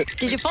 well, yeah.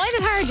 Did you find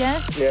it hard,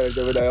 yeah?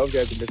 I always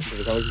get to listen to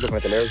the song, just looking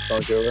at the lyrics,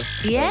 going through it.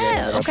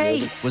 Yeah,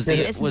 okay. Was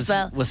Listen as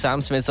well. was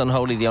Sam Smith's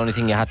Unholy the only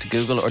thing you had to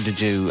Google, or did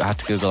you have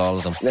to Google all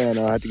of them?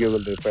 No, I had to Google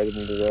the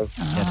president as well.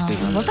 You had to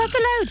Google Well, that's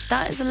allowed.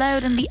 That is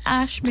allowed in the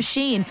Ash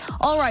Machine.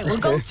 All right, we'll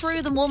go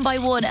through them one by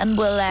one, and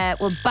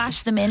we'll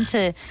bash them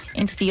into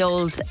the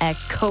old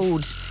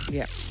code.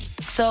 Yeah.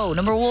 So,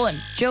 number 1,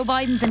 Joe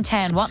Biden's in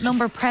town. What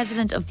number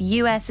president of the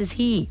US is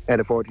he?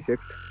 At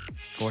 46.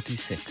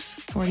 46.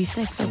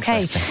 46,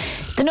 okay.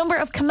 The number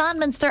of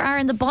commandments there are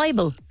in the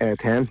Bible?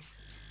 10.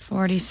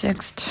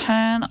 46,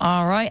 10,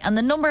 all right. And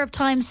the number of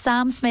times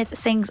Sam Smith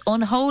sings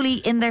Unholy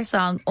in their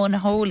song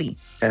Unholy?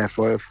 5.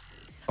 5.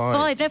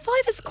 Now, 5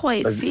 is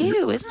quite a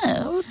few, isn't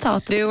it? I would have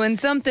thought doing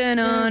something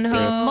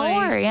unholy.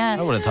 More, yeah.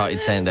 I would have thought you'd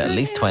sound it at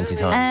least 20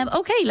 times.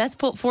 Okay, let's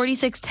put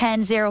 46,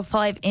 10, 0,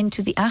 5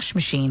 into the ash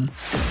machine.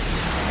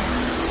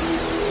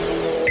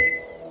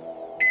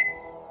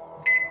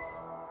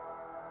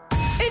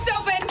 It's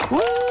open.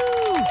 Woo!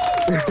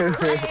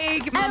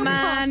 Craig, my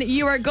man,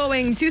 you are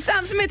going to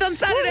Sam Smith on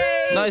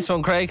Saturday. Nice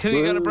one, Craig. Who are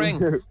you going to bring?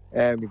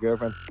 My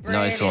girlfriend.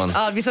 Nice one.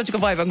 Oh, it'll be such a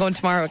good vibe. I'm going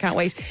tomorrow. I can't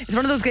wait. It's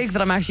one of those gigs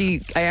that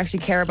I actually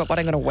care about what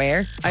I'm going to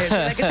wear.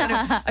 I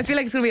feel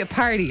like it's going to be a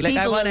party. Like,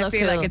 I want to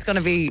feel like it's going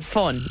to be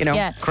fun, you know?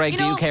 Yeah. Craig,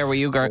 do you care what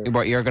you're going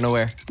to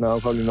wear? No,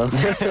 probably not.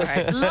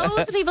 Right.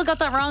 Loads of people got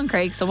that wrong,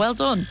 Craig, so well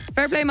done.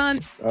 Fair play, man.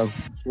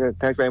 Yeah,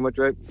 thanks very much,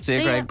 right? See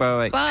you, Craig.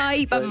 Bye.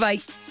 Bye. Bye.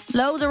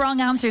 Loads of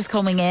wrong answers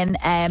coming in.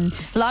 A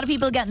lot of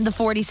people getting the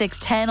 46,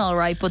 10 all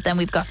right, but then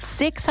we've got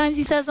 6 times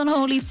he says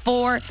unholy,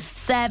 4,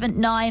 7,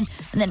 9,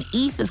 and then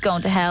Aoife is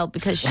going to hell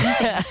because she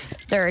thinks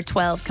there are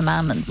 12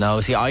 commandments. No,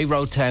 see, I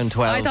wrote down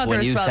 12 I thought there when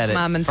was you 12 said it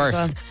commandments first,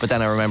 as well. but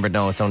then I remembered,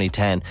 no, it's only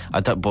 10.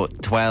 I thought,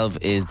 but 12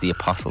 is the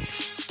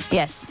apostles.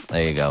 Yes.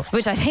 There you go.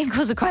 Which I think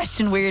was a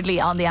question weirdly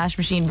on the ash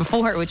machine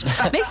before, which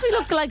makes me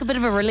look like a bit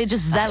of a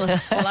religious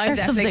zealot. Well, I'm or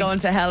definitely something. going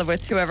to hell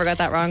with whoever got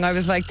that wrong. I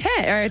was like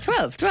 10 or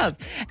 12.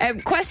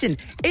 Question.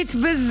 It's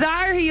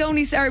bizarre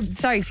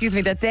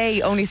that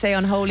they only say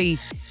unholy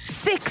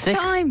 6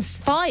 times.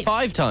 5.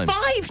 5 times.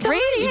 5 times.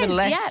 Really? Even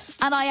less.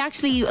 Yeah. And I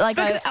actually all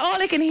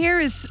I can hear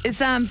is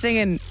Sam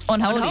singing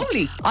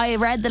Unholy. I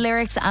read the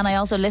lyrics and I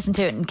also listened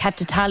to it and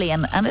kept a tally,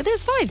 and it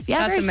is 5.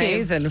 Yeah, That's very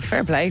amazing.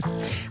 Fair play.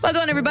 Well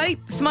done, everybody.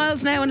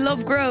 Smiles now and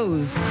love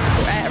grows.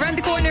 Around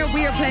the corner,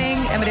 we are playing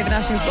Emma David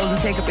Ashling's Golden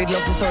Ticket. We'd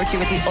love to sort you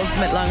with the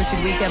ultimate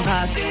longitude weekend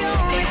pass.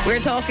 We're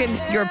talking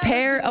your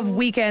pair of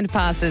weekend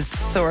passes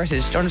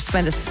sorted. Don't have to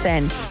spend a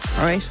cent,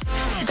 all right?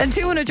 Then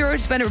 €200 to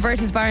spend at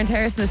Roberta's Bar and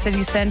Terrace in the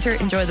city centre.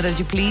 Enjoy that as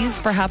you please,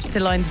 perhaps to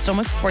line the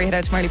stomach before you head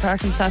out to Marley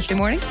Park on Saturday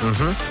morning.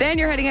 Then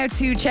you're heading out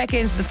to check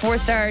into the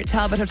 4-star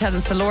Talbot Hotel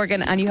in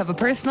Stillorgan, and you have a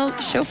personal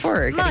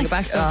chauffeur getting you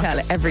back to the hotel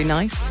every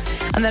night.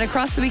 And then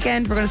across the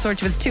weekend, we're going to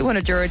sort you with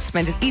 €200 to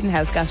spend at Eden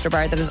House Gastro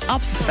Bar that is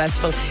opposite the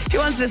festival. If you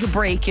want a little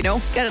break, get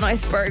a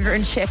nice burger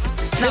and chip. I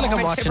feel like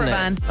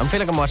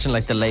I'm watching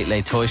like the Late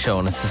Late Toy Show,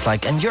 and it's just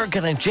like, and you're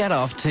going to jet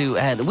off to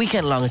the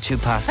weekend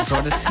longitude passes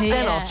sorted,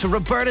 then off to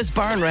Roberta's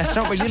Bar and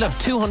Restaurant where you'll have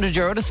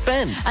 €200 to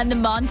spend. And the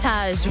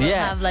montage will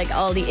have like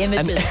all the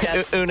images.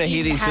 And Una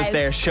Healy's just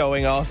there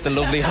showing off the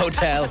lovely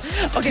hotel.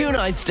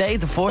 2-night stay,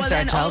 the 4-star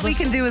then Talbot. all we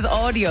can do is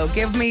audio.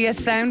 Give me a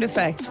sound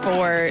effect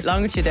for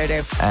longitude there,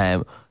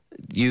 Dave.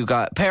 You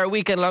got pair of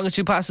weekend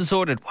longitude passes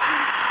sorted.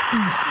 Wow.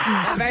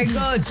 Very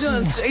good.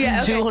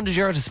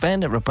 €200 to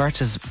spend at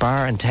Roberta's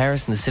Bar and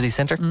Terrace in the city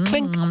centre.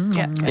 Clink.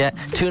 Yeah.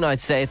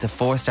 2-night stay at the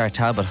 4-star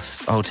Talbot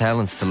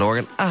Hotel in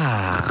Stillorgan.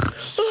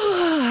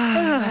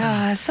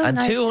 So and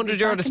nice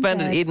 €200 to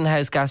spend at Eden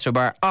House Gastro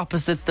Bar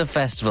opposite the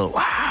festival.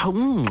 Wow.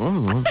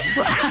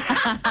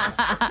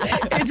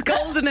 It's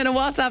golden in a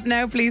WhatsApp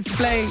now. Please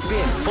play.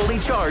 Spins fully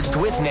charged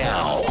with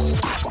now.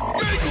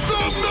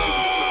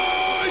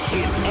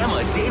 It's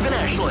Emma, Dave, and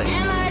Ashling.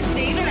 Emma,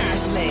 Dave, and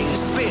Ashling.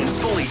 Spins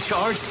fully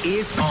charged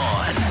is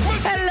on.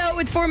 Hello,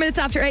 it's 4 minutes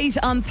after 8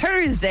 on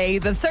Thursday,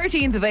 the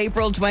 13th of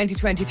April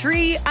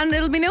 2023, and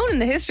it'll be known in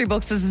the history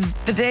books as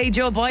the day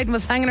Joe Biden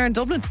was hanging around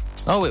Dublin.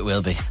 Oh, it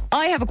will be.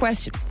 I have a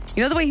question.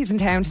 You know the way he's in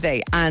town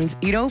today, and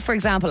you know, for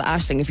example,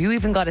 Ashling, if you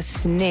got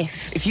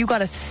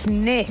a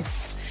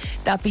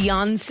sniff that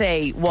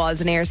Beyonce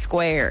was in Ayr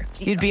Square,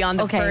 you'd be on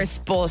the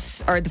first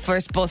bus, or the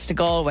first bus to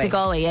Galway.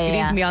 You'd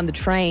even be on the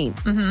train.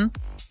 Mm-hmm.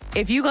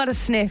 If you got a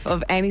sniff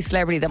of any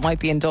celebrity that might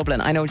be in Dublin,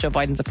 I know Joe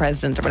Biden's a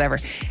president or whatever,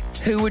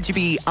 who would you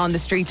be on the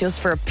street just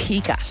for a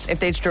peek at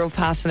if they drove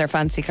past in their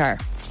fancy car?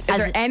 Is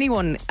there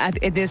anyone at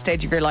this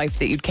stage of your life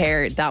that you'd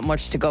care that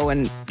much to go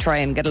and try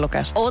and get a look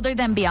at? Other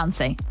than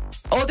Beyonce.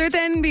 Other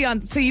than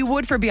Beyonce? So you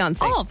would for Beyonce?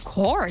 Oh, of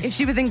course. If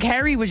she was in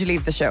Kerry, would you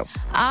leave the show?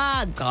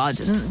 Ah, God.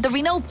 There'd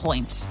be no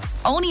point.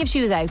 Only if she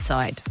was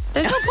outside.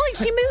 There's no point.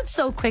 She moves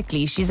so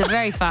quickly. She's a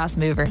very fast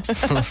mover.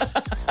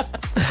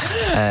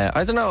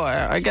 I don't know.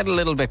 I get a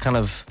little bit kind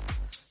of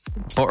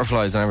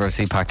butterflies whenever I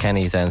see Pat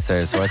Kenny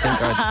downstairs. So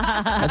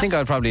I think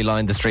I'd probably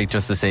line the street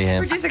just to see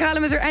him. Producer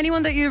Callum, is there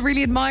anyone that you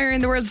really admire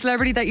in the world of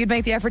celebrity that you'd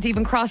make the effort to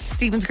even cross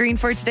Stephen's Green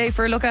for today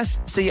for a look at?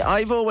 See,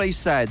 I've always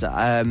said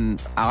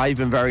I've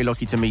been very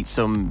lucky to meet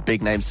some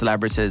big name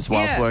celebrities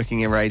whilst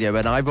working in radio,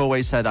 and I've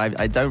always said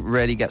I don't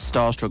really get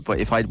starstruck, but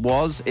if I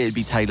was, it'd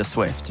be Taylor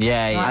Swift.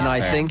 Yeah. And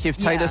I think if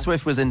Taylor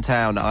Swift was in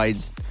town, I'd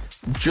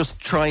just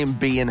try and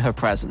be in her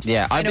presence.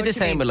 Yeah, I'd be the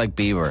same with like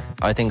Bieber.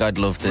 I think I'd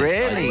love to.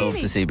 Really? I'd love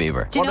to see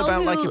Bieber. What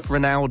about like if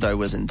Ronaldo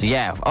was in town?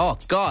 Yeah. Oh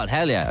God,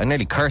 hell yeah! I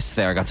nearly cursed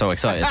there. I got so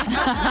excited.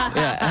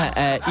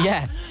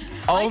 Yeah.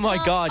 Oh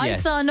my God, yes.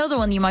 I saw another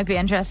one you might be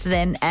interested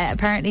in.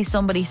 Apparently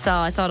somebody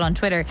I saw it on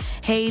Twitter,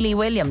 Hayley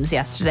Williams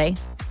yesterday.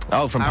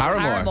 Oh, from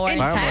Paramore. In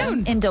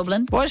town, in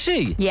Dublin. Was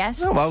she?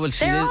 Yes. Oh, well,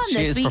 she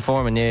is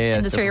performing,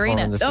 in the Three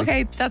Arena.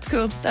 Okay, that's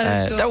cool.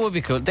 That is cool. That would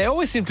be cool. They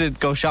always seem to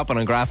go shopping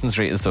on Grafton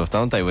Street and stuff,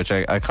 don't they? Which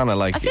I kind of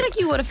like. I feel like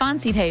you would have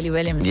fancied Hayley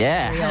Williams.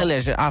 Yeah, hell,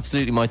 she's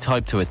absolutely my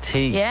type to a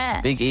T.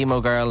 Yeah. Big emo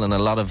girl and a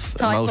lot of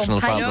emotional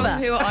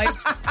problems.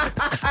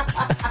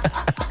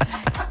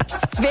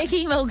 Big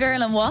emo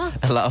girl and what?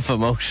 A lot of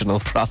emotional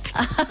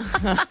problems.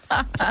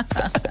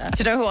 Do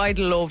you know who I'd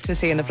love to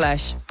see in the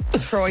flesh?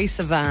 Troye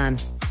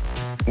Sivan.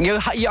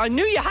 I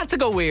knew you had to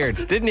go weird,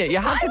 didn't you? You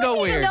had to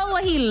go weird. I don't even know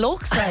what he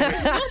looks like.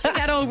 There's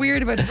nothing at all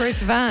weird about Troye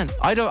Sivan.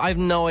 I have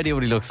no idea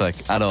what he looks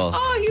like at all.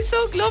 Oh, he's so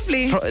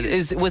lovely.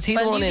 Was he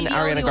the one in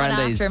Ariana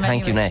Grande's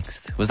Thank You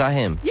Next? Was that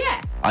him?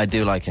 Yeah. I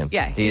do like him.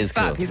 Yeah, he is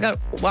fab. cool. He's got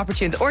whopper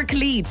tunes. Or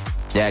Khalid.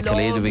 Yeah,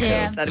 Khalid would be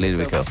cool. Khalid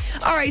would be cool.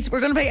 All right, we're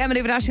going to play Emma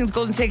David Ashton's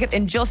Golden Ticket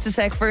in just a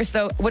sec. First,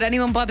 though, would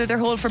anyone bother their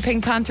hold for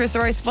Pink Panthers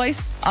or Ice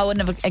Spice? I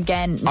wouldn't have,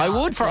 again. I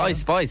would for Ice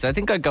Spice. I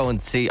think I'd go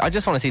and see. I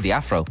just want to see the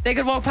afro. They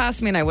could walk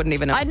past me and I wouldn't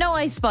even know. I know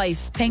Ice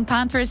Spice. Pink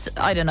Panthers,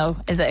 I don't know.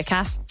 Is it a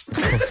cat?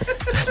 Spoil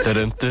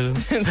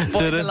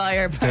the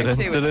liar, part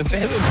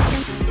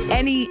 2.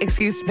 Any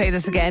excuse to play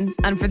this again,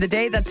 and for the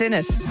day that's in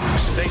it.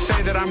 They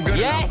say that I'm good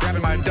enough,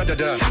 grabbing my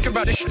da-da-da. Think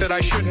about this shit that I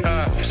shouldn't,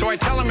 so I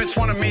tell him it's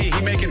one of me,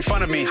 he making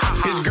fun of me.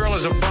 His girl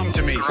is a bum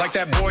to me, like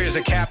that boy is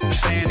a cap,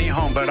 saying he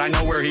home, but I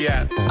know where he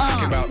at.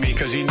 Think about me,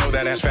 cause he know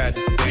that ass fat.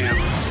 Damn.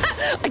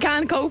 I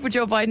can't cope with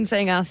Joe Biden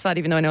saying ass fat,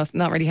 even though I know it's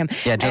not really him.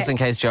 Yeah, just in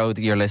case, Joe,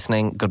 you're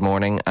listening, good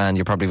morning, and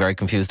you're probably very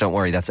confused. Don't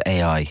worry, that's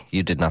AI.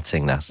 You did not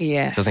sing that.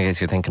 Yeah. Just in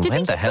case you're thinking,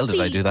 when the hell did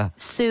I do that?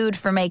 Sued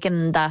for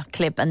making that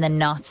clip and then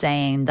not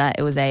saying that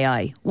it was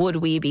AI. Would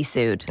we be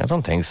sued? I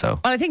don't think so.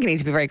 Well, I think he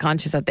needs to be very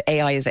conscious that the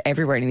AI is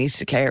everywhere and he needs to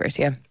declare it,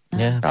 yeah.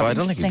 Yeah, but I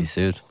don't think he'd be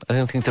sued. I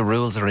don't think the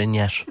rules are in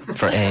yet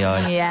for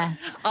AI. Yeah.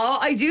 Oh,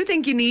 I do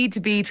think you need to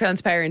be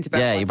transparent about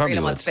what's real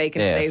and what's fake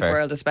in today's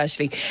world,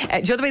 especially. Do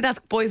you know the way that's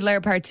Boys Lair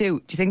Part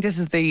 2? Do you think this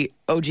is the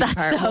OG That's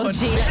Part the OG. 1? They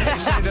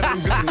say that I'm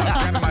good enough,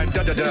 grabbing my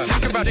da-da-da.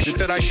 Think about this shit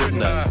that I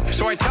shouldn't,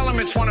 so I tell him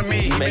it's one of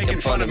me, he making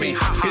fun of me.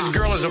 His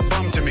girl is a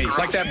bum to me,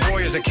 like that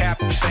boy is a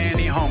cap, saying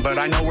he home, but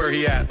I know where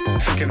he at.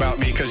 Thinking about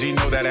me, cause he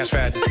know that ass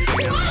fat.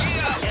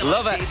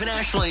 Love it. Dave and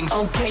Ashling's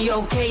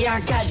Okay, I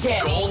got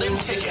that. Golden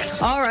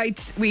Ticket. All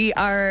right, we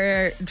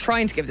are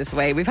trying to give this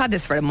away. We've had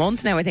this for a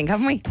month now, I think,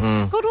 haven't we?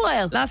 Good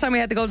while. Last time we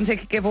had the Golden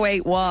Ticket giveaway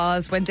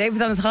was when Dave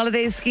was on his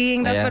holidays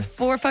skiing. That's about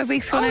 4 or 5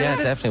 weeks ago now. Yeah, is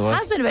it? definitely was.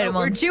 Has been about a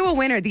We're month. due a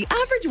winner. The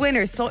average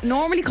winner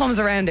normally comes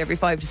around every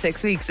 5 to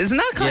 6 weeks. Isn't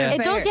that kind of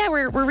It fair? does, yeah.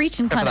 We're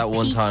reaching Except kind for of that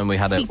one peak, time we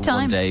had a peak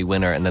time. one-day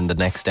winner, and then the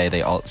next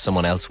day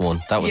someone else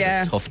won. That was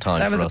a tough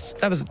time for us.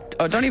 That was.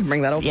 Oh, don't even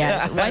bring that up.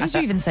 Yeah. Why did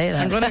you even say that?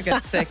 I'm going to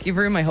get sick. You've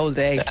ruined my whole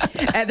day.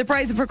 The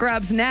prize for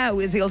grabs now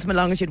is the Ultimate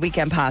Longitude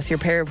Weekend Pass. Your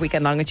pair of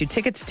Weekend Longitude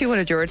tickets,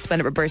 €200 to spend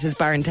at Roberta's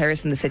Bar and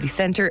Terrace in the city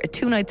centre. A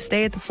 2-night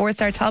stay at the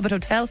 4-star Talbot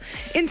Hotel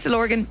in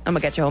Stillorgan. And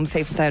we'll get you home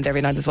safe and sound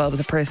every night as well with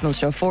a personal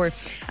chauffeur.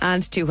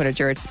 And €200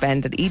 to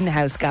spend at Eden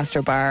House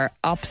Gastro Bar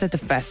opposite the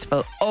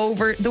festival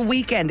over the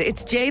weekend.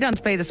 It's Jade on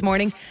to play this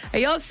morning. Are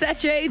you all set,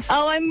 Jade?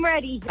 Oh, I'm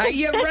ready. Are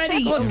you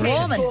ready? Good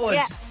woman. Good.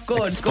 Yeah.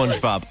 Good.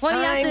 SpongeBob. What do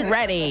you have to...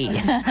 ready.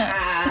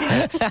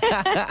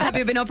 Have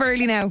you been up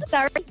early now?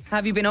 Sorry?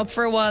 Have you been up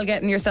for a while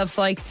getting yourself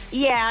psyched?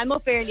 Yeah, I'm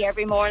up early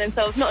every morning,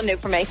 so it's nothing new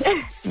for me.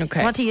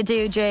 Okay. What do you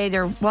do, Jade,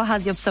 or what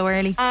has you up so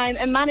early? I'm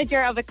a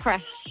manager of a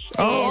creche.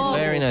 Oh,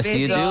 very nice. So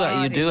you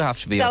do have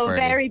to be So up early.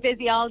 very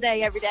busy all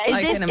day, every day.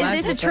 Is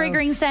this a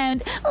triggering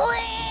sound?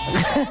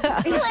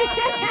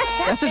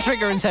 That's a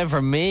triggering sound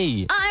for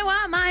me. I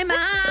want my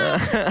mom.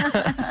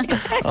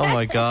 Oh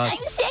my God.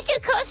 I'm sick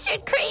of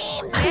custard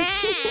creams.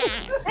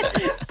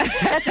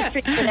 That's a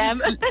trick for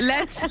them.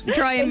 Let's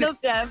try and I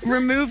love them.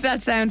 remove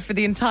that sound for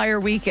the entire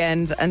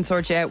weekend and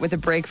sort you out with a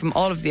break from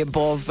all of the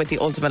above with the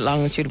Ultimate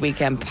Longitude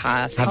Weekend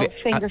Pass.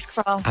 Fingers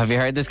crossed. Have you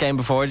heard this game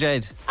before,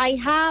 Jade? I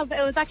have.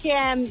 It was actually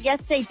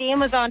yesterday. Dean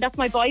was on. That's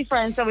my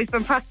boyfriend, so we've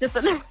been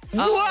practicing.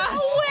 What?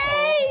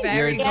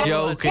 Very You're good.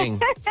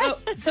 joking.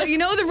 So you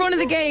know the run of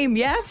the game,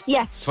 yeah?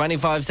 Yes.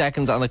 25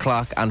 seconds on the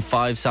clock and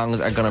 5 songs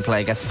are going to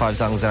play. Guess the 5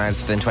 songs and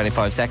artists within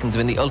 25 seconds.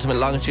 Win the Ultimate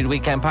Longitude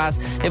Weekend Pass.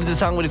 If it's a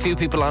song with a few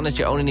people on it,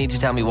 you only need to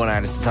tell me one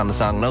artist that's on the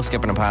song. No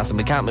skipping and passing.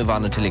 We can't move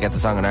on until you get the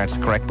song and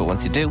artist correct, but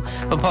once you do,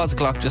 we'll pause the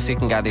clock just so you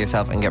can gather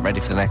yourself and get ready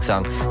for the next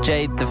song.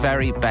 Jade, the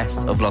very best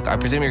of luck. I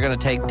presume you're going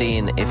to take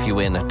Dean if you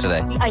win it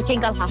today. I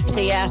think I'll have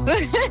to, yeah.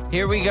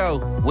 Here we go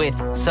with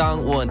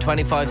song 1.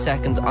 25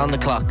 seconds on the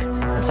clock.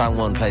 And song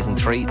 1 plays in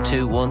 3,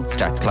 2, 1.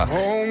 Start the clock.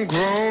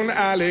 Homegrown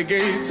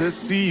alligator,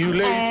 see you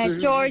later.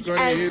 George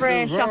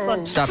Ezra,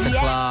 Shotgun. Stop the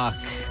clock.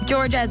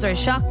 George Ezra,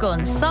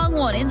 Shotgun. Song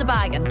 1 in the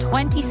bag and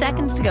 20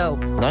 seconds to go.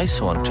 Nice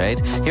one,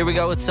 Jade. Here we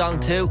go with song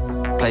 2.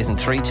 Plays in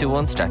 3, 2,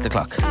 1. Start the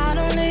clock. I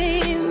don't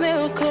need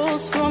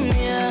miracles from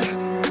you.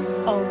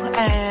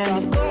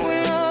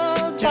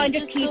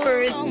 Finders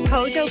Keepers,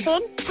 Kojo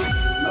Fun.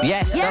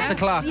 Yes, stop the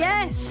clock.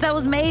 Yes, that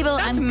was Mabel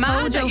That's and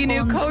mad that Kojo you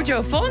knew Funds.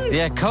 Kojo Funds.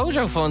 Yeah,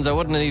 Kojo Funds, I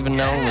wouldn't even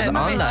know was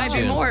on that I'd be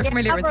tune. more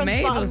familiar with Cover on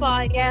Mabel.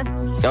 Spotify, yeah.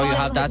 Oh, you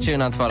have that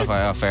tune on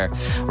Spotify. Oh, fair.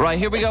 Right,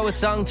 here we go with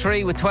song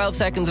 3 with 12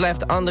 seconds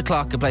left on the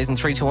clock. It plays in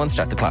 3, 2, 1.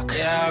 Start the clock.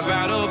 Yeah, I'd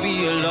rather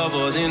be a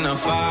lover than a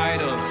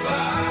fighter.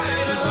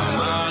 'Cause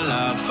I'm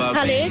alive,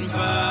 I've been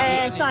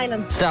Khalid,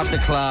 Silence. Stop the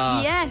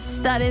clock. Yes,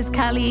 that is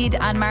Khalid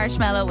and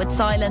Marshmello with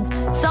Silence.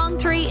 Song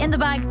 3 in the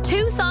bag.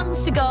 2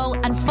 songs to go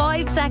and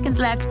 5 seconds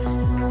left.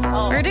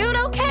 We're doing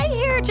okay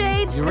here,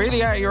 Jade. You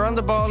really are. You're on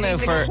the ball now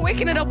for...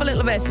 Quicken it up a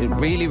little bit.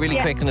 Really, really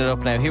quicken it up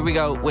now. Here we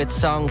go with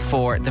song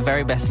 4, The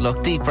Very Best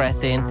Look. Deep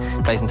breath in.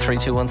 Plays in 3,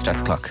 2, 1. Start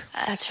the clock.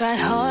 I tried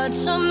hard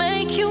to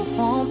make you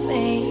want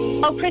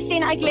me. Oh,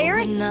 Christina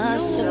Aguilera.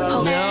 There's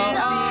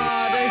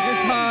your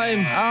time.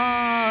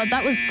 Oh,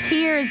 that was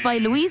Tears by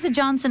Louisa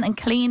Johnson and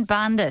Clean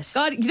Bandit.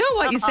 God, you know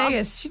what? You say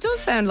it. She does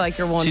sound like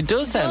your one. She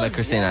does sound like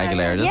Christina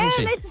Aguilera, doesn't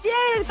she?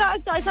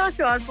 I thought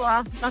you were.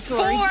 Not to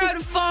worry. 4 out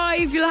of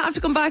 5. You'll have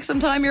to come back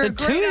sometime. You're a The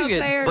great two of out you-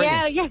 player.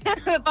 brilliant. Yeah,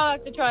 I'll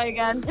have to try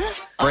again.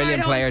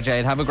 Brilliant player,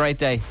 Jade. Have a great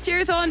day.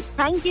 Cheers, on.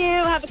 Thank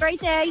you. Have a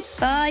great day.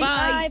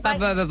 Bye.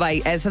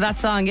 Bye. So that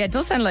song, yeah, it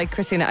does sound like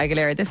Christina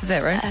Aguilera. This is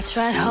it, right? I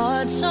tried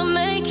hard to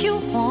make you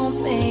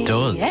want me. It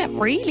does. Yeah,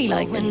 really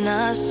like it. We're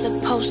not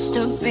supposed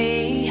to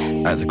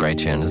be. That's a great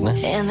tune, isn't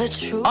it? And the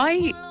truth.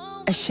 I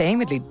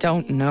ashamedly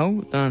don't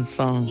know that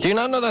song. Do you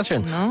not know that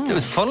tune? No. It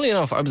was, funnily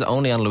enough, I was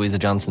only on Louisa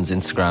Johnson's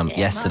Instagram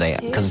yesterday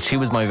because she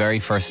was my very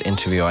first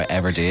interview I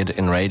ever did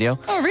in radio.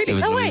 Oh, really? It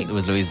was, No way. It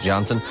was Louisa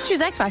Johnson. She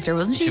was X Factor,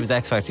 wasn't she? She was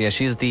X Factor, yeah.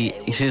 She's the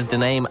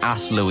name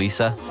at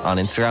Louisa on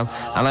Instagram.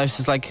 And I was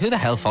just like, who the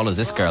hell follows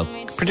this girl?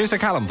 Producer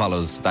Callum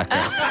follows that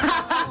girl.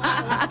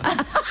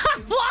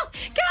 What?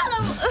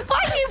 Callum,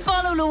 why do you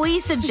follow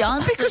Louisa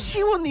Johnson? Because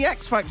she won the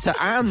X Factor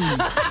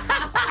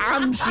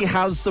and she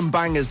has some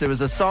bangers. There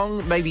was a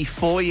song maybe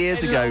 4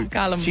 years ago.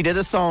 Callum. She did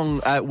a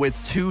song with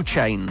 2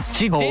 Chainz.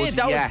 She called did.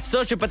 That Yes. was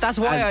such a... But that's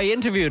why I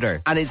interviewed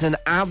her. And it's an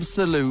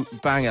absolute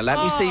banger. Let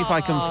me see if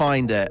I can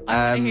find it.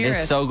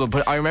 It's so good.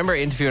 But I remember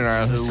interviewing her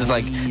and I was just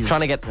like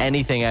trying to get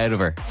anything out of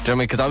her. Do you know what I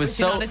mean? Because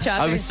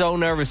I was so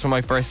nervous for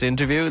my first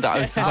interview that I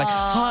was just like,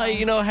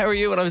 hi, how are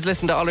you? And I was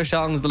listening to all her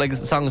songs, like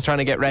songs trying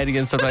to get ready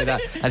and stuff like that.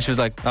 And she was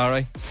like, all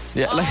right.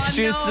 Yeah,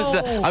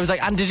 I was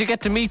like, and did you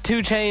get to meet 2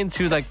 Chainz?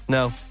 She was like,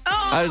 no.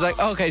 I was like,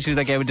 okay. She was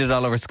like, yeah, we did it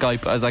all over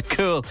Skype. I was like,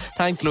 cool.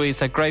 Thanks,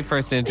 Louisa. Great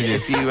first interview.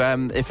 If you,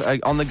 if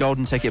on the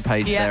golden ticket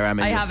page there,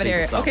 Emma, I you'll have it see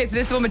here. the song. Okay, so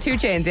this is one with 2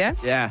 Chainz, yeah?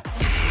 Yeah.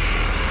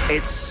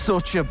 It's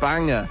such a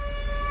banger.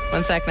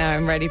 1 sec now,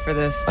 I'm ready for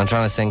this. I'm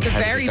trying to sing. It's a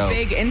very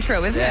big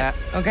intro, isn't Yeah. it?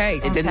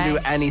 Okay. It didn't do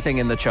anything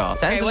in the chart.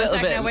 Sounds Okay, a 1 little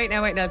sec bit now. Wait,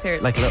 now, let's hear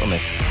it. like a little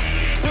mix.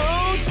 So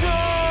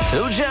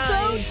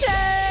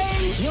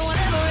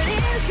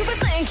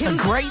It's a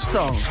great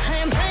song.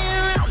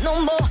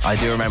 I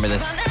do remember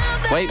this.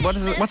 Wait, what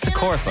is it? What's the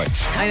chorus like?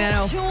 I don't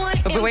know.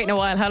 But we're waiting a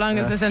while. How long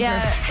is this intro?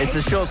 Yeah. It's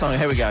a short song.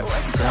 Here we go.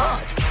 So,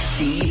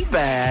 she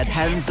bad,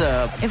 hands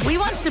up. If we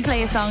wanted to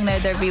play a song now,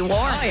 there'd be war.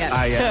 Oh, yeah.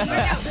 Ah,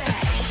 yeah.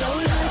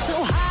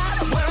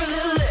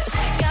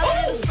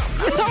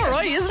 It's all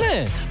right, isn't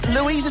it?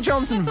 Louisa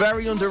Johnson,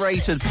 very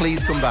underrated.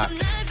 Please come back.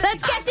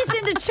 Let's get this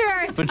in the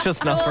chart. But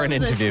just not for an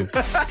interview,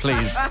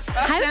 please.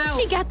 How did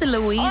she get the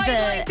Louisa?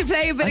 I'd like to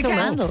play a bit of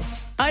handle?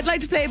 I'd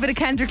like to play a bit of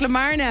Kendrick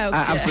Lamar now.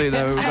 Absolutely,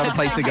 though. We've got to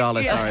play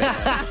Cigala, sorry.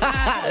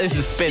 This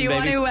is spin, Do you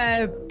baby. want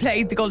to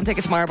play the golden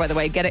ticket tomorrow, by the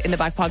way? Get it in the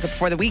back pocket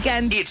before the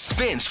weekend. It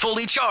spins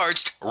fully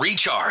charged,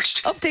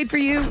 recharged. Update for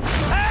you.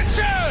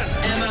 Action!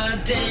 Emma,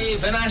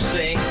 Dave, and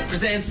Ashling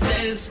presents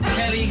Des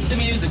Kelly the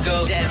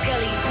musical. Des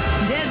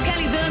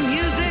Kelly the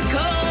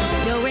musical.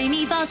 Do, re,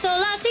 mi, fa, sol,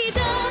 la, ti, do.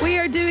 We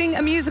are doing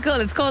a musical.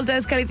 It's called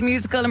Des Kelly the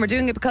Musical, and we're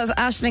doing it because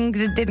Aisling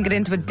didn't get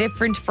into a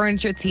different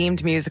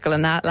furniture-themed musical,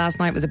 and that last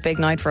night was a big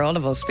night for all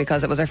of us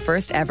because it was our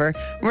first ever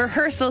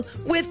rehearsal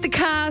with the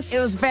cast. It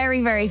was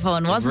very, very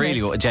fun, wasn't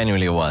it? Really,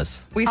 genuinely it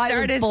was. We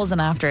started I was buzzing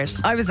after it.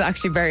 I was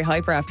actually very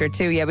hyper after it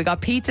too. Yeah, we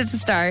got pizza to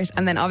start,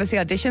 and then obviously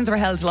auditions were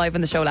held live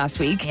on the show last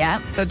week.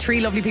 Yeah. So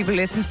 3 lovely people who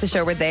listened to the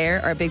show were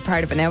there, are a big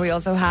part of it. Now we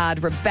also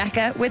had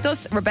Rebecca with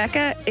us.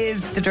 Rebecca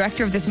is the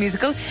director of this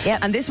musical. Yep.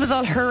 And this was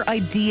all her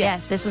idea.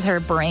 Yes, this was her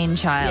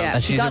brainchild. Yeah.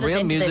 And She she's a got us real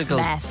into this musical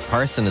mess.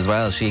 person as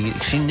well. She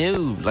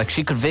knew, like,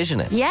 she could vision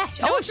it. Yeah.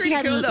 You know Oh, what's she really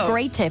had cool, though?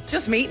 great tips.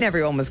 Just meeting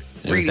everyone was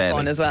really deadly.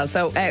 fun as well.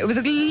 So it was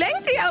a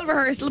lengthy old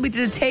rehearsal. We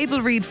did a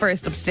table read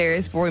first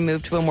upstairs before we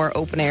moved to a more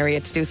open area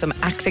to do some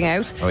acting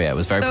out. Oh, yeah, it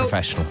was very So,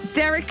 professional.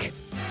 Derek,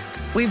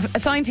 we've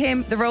assigned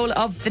him the role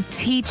of the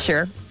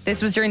teacher.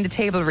 This was during the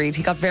table read.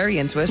 He got very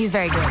into it. He's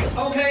very good.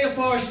 Okay, of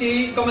course,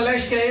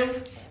 Gail.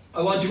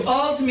 I want you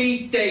all to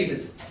meet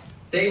David.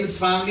 David's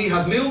family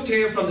have moved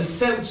here from the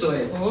south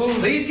side. Oh.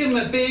 Please give him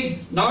a big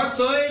north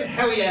side.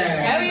 How are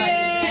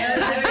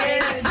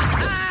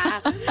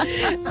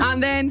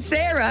And then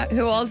Sarah,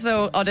 who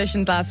also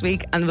auditioned last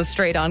week and was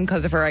straight on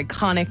because of her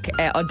iconic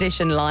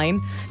audition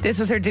line. This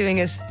was her doing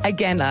it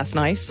again last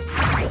night.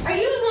 Are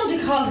you the one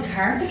to call the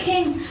Carpet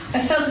King?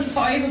 I felt the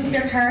fibres of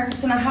your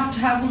carpets and I have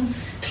to have them.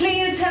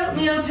 Please help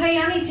me, I'll pay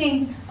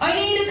anything. I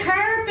need a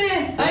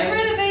carpet. I'm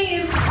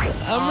renovating.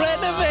 I'm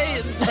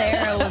renovating.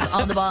 Sarah was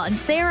on the ball, and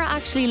Sarah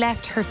actually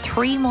left her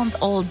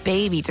 3-month-old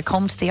baby to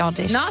come to the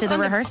audition, to the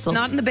rehearsal.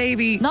 Not in the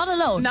baby. Not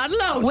alone. Not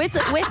alone. With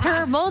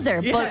her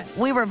mother. Yeah. But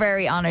we were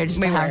very honoured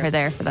to have her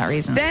there for that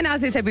reason. Then,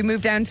 as I said, we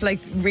moved down to like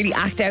really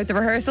act out the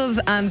rehearsals,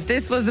 and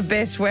this was a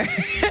bit where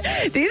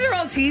these are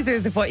all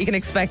teasers of what you can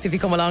expect if you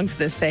come along to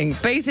this thing.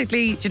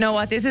 Basically, do you know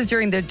what? This is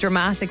during the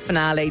dramatic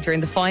finale,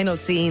 during the final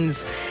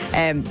scenes.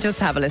 Just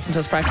have a listen to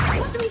us practice.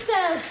 What do we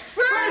sell?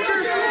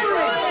 Furniture.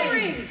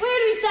 Where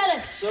do we sell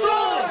it?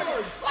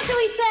 Stores. What do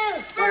we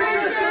sell?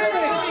 Furniture.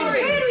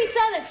 Where do we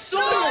sell it?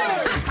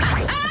 Stores.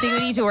 I think we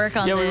need to work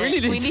on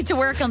we need to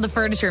work on the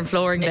furniture and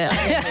flooring bit.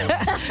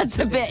 That's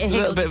a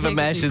little bit of a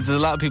mesh. There's a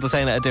lot of people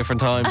saying it at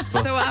different times.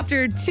 But. So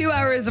after 2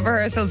 hours of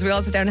rehearsals, we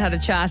all sat down and had a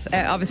chat.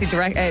 Obviously,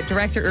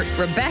 director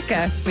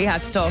Rebecca we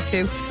had to talk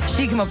to.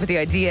 She came up with the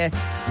idea.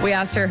 We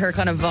asked her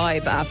kind of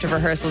vibe after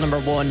rehearsal number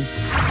 1.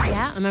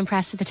 Yeah, I'm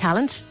impressed with the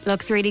talent.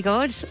 Looks really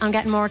good. I'm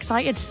getting more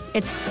excited.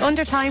 It's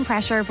under time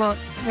pressure, but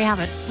we have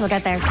it. We'll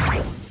get there.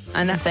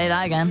 And say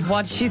that again.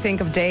 What did you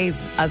think of Dave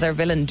as our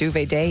villain,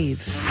 Duvet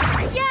Dave?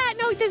 Yeah,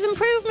 no, there's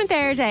improvement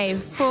there,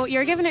 Dave. But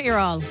you're giving it your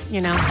all,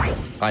 you know.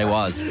 I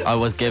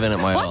was giving it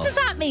my all. What does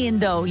that mean,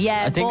 though?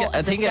 Yeah, I think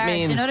it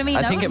means. Do you know what I mean?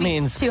 I think it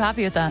means too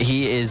happy with that.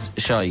 He is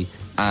shy,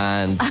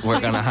 and we're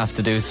going to have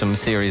to do some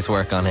serious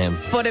work on him.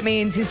 But it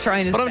means he's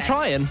trying his best. But I'm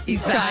trying.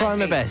 He's trying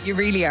my best. You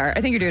really are.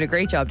 I think you're doing a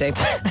great job, Dave.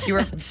 You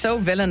were so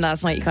villain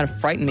last night, you kind of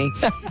frightened me.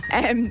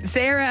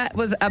 Sarah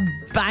was a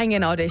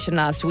banging audition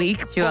last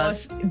week. She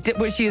was.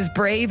 Was she as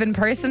brave in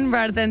person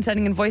rather than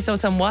sending in voice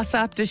notes on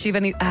WhatsApp?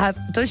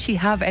 Does she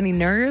have any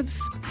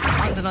nerves?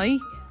 On the night?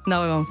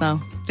 No, I won't.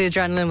 No. The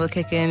adrenaline will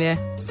kick in, yeah.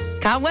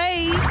 Can't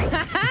wait.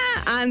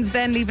 And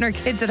then leaving her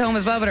kids at home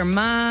as well with her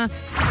ma.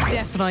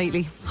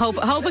 Definitely. Hope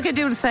I can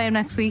do the same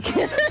next week.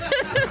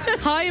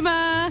 Hi,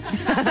 ma.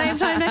 Same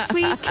time next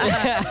week.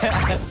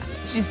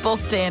 She's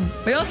booked in.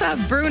 We also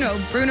have Bruno.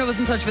 Bruno was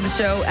in touch with the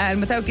show, and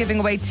without giving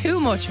away too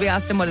much, we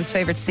asked him what his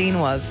favourite scene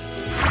was.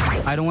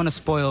 I don't want to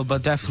spoil,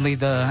 but definitely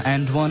the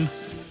end one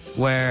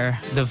where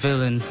the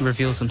villain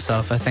reveals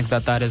himself. I think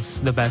that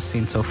is the best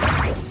scene so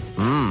far.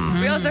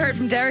 We also heard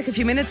from Derek a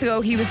few minutes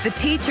ago. He was the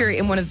teacher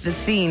in one of the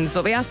scenes,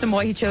 but we asked him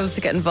why he chose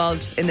to get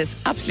involved in this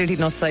absolutely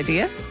nuts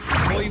idea.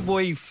 My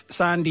wife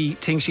Sandy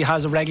thinks she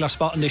has a regular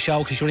spot on the show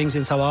because she rings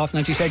in so often,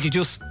 and she said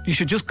you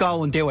should just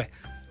go and do it.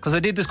 Because I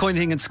did this kind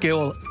of thing in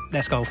school.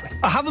 Let's go for it.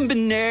 I haven't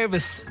been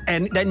nervous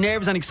and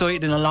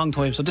excited in a long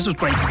time, so this was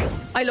great.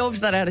 I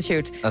loved that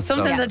attitude. That's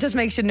sometimes so- that just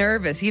makes you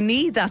nervous. You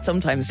need that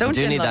sometimes, don't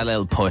you? You do need that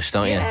little push,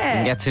 don't you? Yeah. You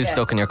can get too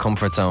stuck in your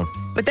comfort zone.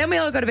 But then we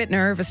all got a bit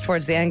nervous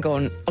towards the end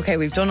going, okay,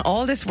 we've done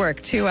all this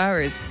work, 2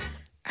 hours.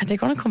 Are they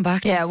going to come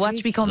back? Yeah,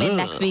 watch me come in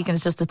next week and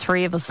it's just the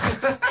 3 of us.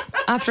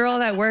 After all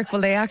that work, will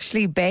they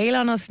actually bail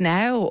on us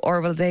now,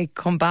 or will they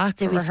come back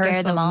for we scare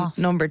rehearsal them off?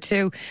 number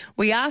 2?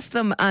 We asked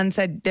them and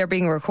said they're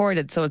being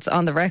recorded, so it's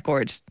on the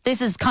record.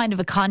 This is kind of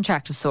a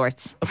contract of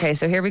sorts. Okay,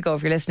 so here we go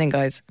if you're listening,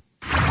 guys.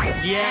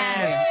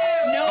 Yes.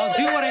 I'll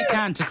do what I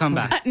can to come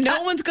back.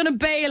 No one's going to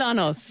bail on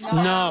us.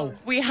 No.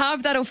 We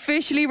have that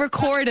officially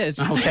recorded.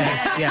 Okay,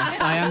 yes,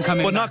 I am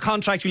coming But back.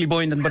 not contractually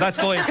binding, but that's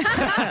fine.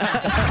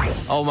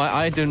 Oh my!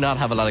 I do not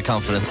have a lot of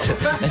confidence,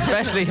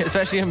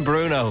 especially in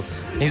Bruno.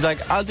 He's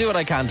like, I'll do what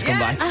I can to come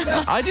back.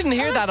 I didn't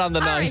hear that on the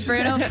All night. right,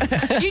 Bruno.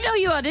 You know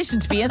you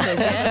auditioned to be in this,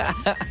 yeah?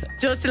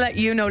 Just to let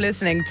you know,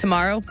 listening,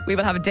 tomorrow we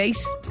will have a date.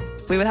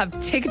 We will have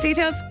ticket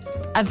details.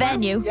 A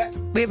venue.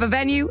 We have a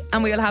venue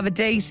and we will have a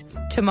date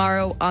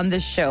tomorrow on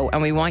this show,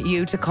 and we want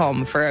you to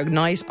come for a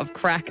night of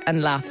crack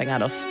and laughing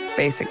at us,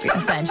 basically.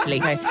 Essentially.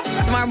 Okay.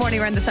 Tomorrow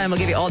morning around this time we'll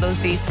give you all those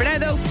deets. For now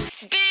though,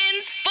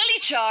 Spins Fully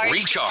Charged.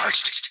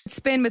 Recharged.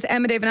 Spin with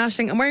Emma, Dave and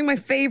Aisling. I'm wearing my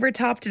favourite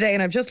top today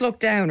and I've just looked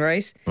down,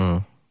 right?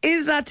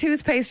 Is that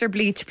toothpaste or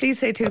bleach? Please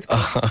say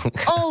toothpaste.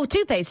 Oh,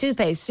 toothpaste. You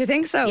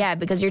think so? Yeah,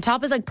 because your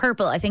top is like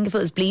purple. I think if it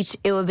was bleach,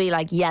 it would be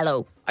like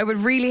yellow. I would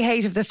really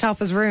hate if this top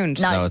was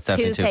ruined. No, it's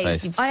definitely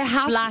toothpaste. You've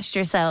splashed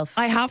yourself.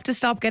 I have to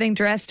stop getting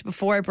dressed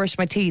before I brush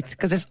my teeth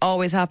because this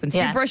always happens. Do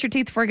Yeah. you brush your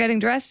teeth before getting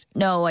dressed?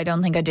 No, I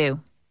don't think I do.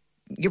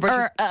 You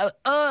brush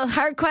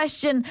hard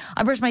question.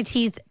 I brush my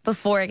teeth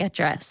before I get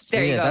dressed.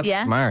 There you go.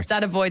 That's smart.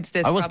 That avoids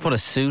this I once problem. put a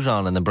suit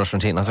on and then brushed my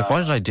teeth, and I was like,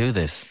 why did I do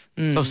this?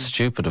 So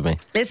stupid of me.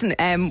 Listen,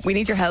 we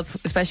need your help,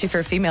 especially for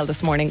a female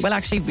this morning. Well,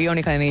 actually, we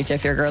only kind of need you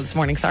if you're a girl this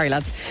morning. Sorry,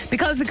 lads.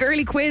 Because the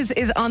girly quiz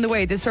is on the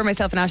way. This is for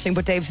myself and Aisling,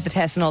 but Dave's to the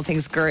test and all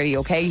things girly,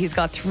 okay? He's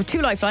got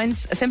 2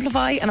 lifelines, a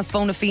simplify and a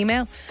phone a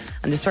female.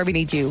 And this is where we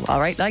need you, all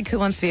right? Like Who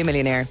Wants to Be a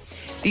Millionaire?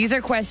 These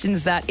are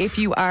questions that if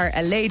you are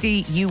a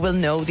lady, you will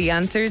know the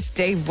answers.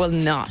 Dave will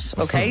not,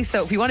 okay?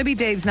 So if you want to be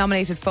Dave's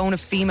nominated phone a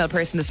female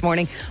person this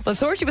morning, we'll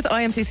sort you with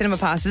IMC Cinema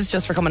passes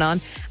just for coming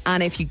on.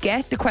 And if you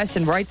get the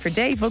question right for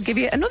Dave, we'll give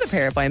you another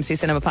pair of IMC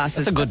Cinema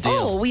passes. That's a good deal.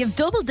 Oh, we have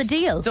doubled the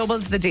deal.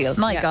 Doubled the deal.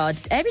 My God,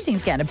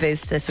 everything's getting a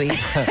boost this week.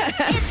 It's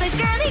the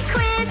girly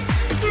quiz.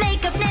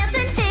 Makeup, nails,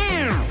 and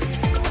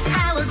do.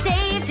 How will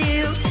Dave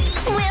do?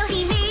 Will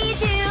he need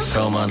you?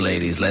 Come on,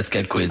 ladies, let's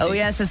get quizzy. Oh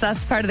yes,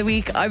 that's part of the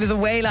week. I was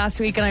away last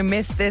week and I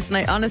missed this, and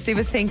I honestly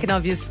was thinking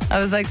of you. I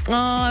was like, oh,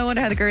 I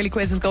wonder how the girly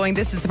quiz is going.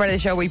 This is the part of the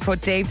show where we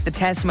put Dave to the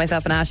test,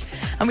 myself and Ash,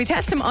 and we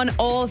test him on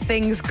all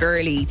things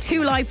girly.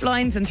 2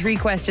 lifelines and 3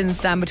 questions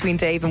stand between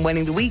Dave and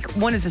winning the week.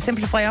 One is a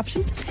simplify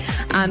option,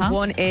 and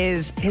one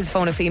is his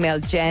phone a female.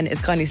 Jen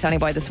is kindly standing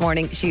by this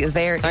morning. She is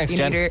there. Thanks, if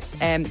you Jen. need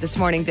her this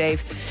morning,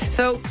 Dave.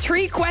 So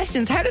 3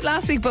 questions. How did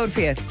last week bode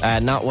for you?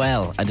 Not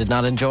well. I did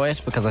not enjoy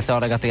it because I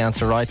thought I got the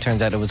answer right.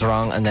 Turns out it was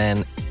wrong, and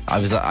then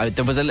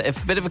there was a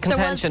bit of a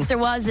contention. There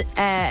was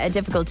a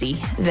difficulty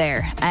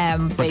there.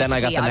 But then I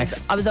got the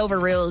next. I was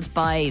overruled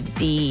by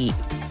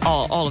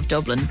all of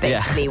Dublin,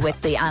 basically,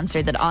 with the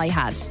answer that I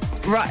had.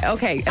 Right,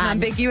 okay.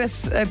 An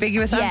ambiguous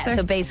answer? Yeah,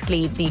 so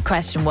basically the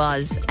question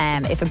was,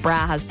 if a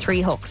bra has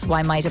 3 hooks,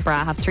 why might a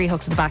bra have 3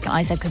 hooks at the back? And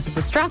I said because it's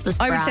a strapless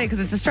bra. I would say because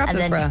it's a strapless and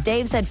then bra.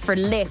 Dave said for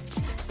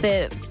lift.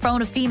 The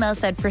phone of female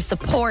said for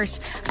support,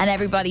 and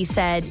everybody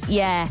said,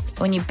 yeah,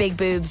 when you have big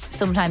boobs,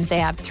 sometimes they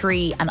have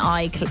 3. And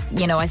I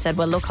said,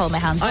 well, look, hold my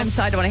hands up. I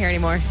don't want to hear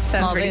anymore. Sounds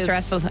Small really boobs.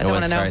 stressful. I It don't was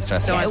want to know. very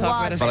stressful. Don't want to talk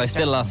about it. But I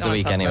still lost the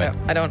week anyway.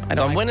 I don't.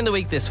 So I'm winning the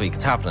week this week.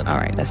 It's happening. All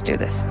right, let's do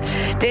this.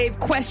 Dave,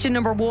 question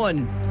number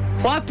 1.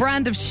 What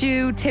brand of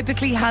shoe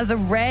typically has a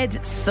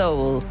red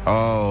sole?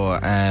 Oh,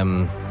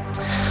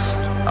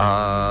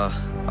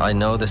 I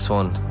know this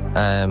one.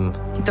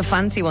 The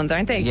fancy ones,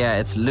 aren't they? Yeah,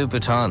 it's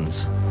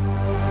Louboutins.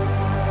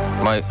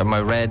 My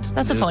red.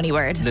 That's a funny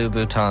word.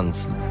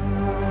 Louboutins.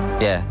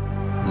 Yeah,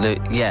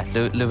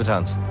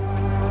 Louboutins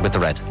with the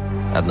red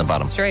at the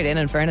bottom. Straight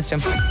in fairness to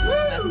him.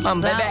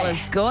 That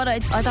was good. I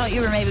thought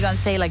you were maybe going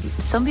to say, like,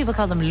 some people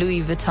call them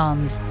Louis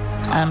Vuittons.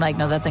 And I'm like,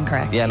 no, that's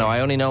incorrect. Yeah, no,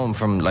 I only know them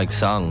from, like,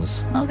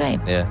 songs. Okay.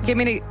 Yeah. Give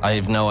me I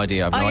have no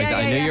idea.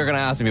 I knew you were going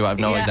to ask me, but I have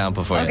no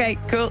example for you. Okay,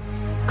 cool.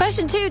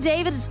 Question 2,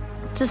 David.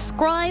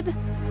 Describe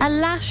a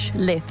lash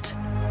lift.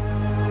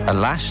 A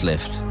lash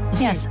lift?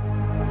 Yes.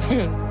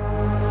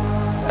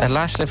 A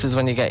lash lift is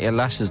when you get your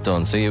lashes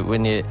done. So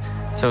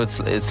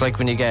it's like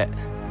when you get.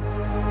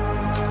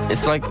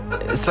 It's like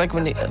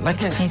when you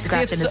like. He's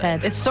scratching his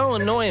head. It's so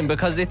annoying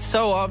because it's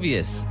so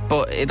obvious,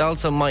 but it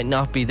also might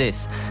not be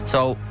this.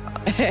 So,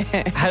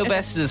 how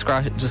best to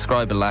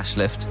describe a lash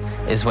lift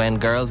is when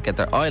girls get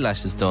their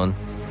eyelashes done,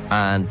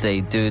 and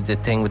they do the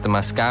thing with the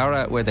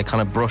mascara where they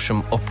kind of brush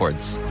them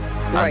upwards,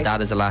 and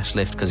that is a lash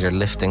lift because you're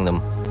lifting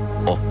them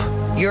up.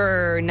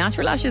 Your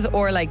natural lashes,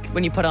 or like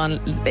when you put on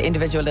the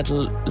individual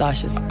little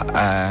lashes?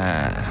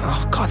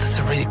 Oh God, that's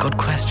a really good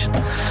question.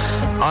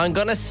 I'm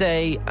gonna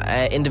say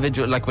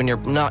individual, like when you're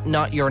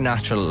not your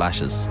natural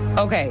lashes.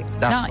 Okay,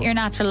 not your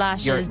natural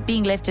lashes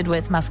being lifted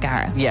with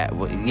mascara. Yeah,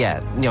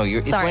 no,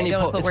 it's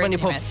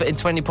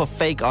when you put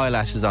fake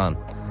eyelashes on,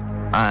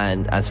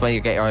 and it's when you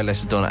get your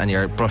eyelashes done and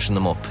you're brushing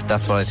them up.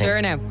 That's what I think. Sure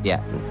now.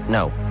 Yeah,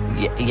 no,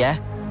 yeah.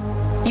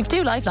 You've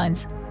 2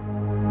 lifelines.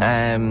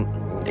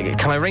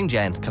 Can I ring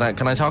Jen?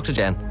 Can I talk to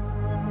Jen?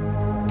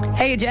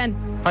 Hey, Jen.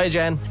 Hi,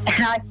 Jen.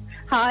 Hi.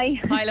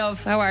 Hi,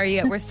 love. How are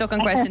you? We're stuck on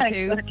question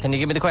 2. Can you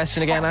give me the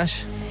question again,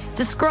 Ash?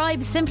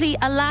 Describe simply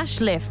a lash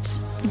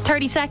lift.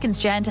 30 seconds,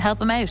 Jen, to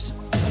help him out.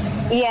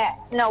 Yeah,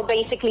 no,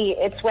 basically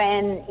it's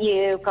when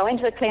you go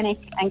into a clinic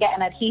and get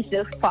an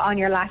adhesive put on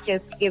your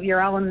lashes, give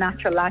your own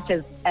natural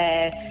lashes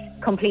a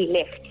complete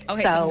lift.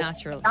 Okay, so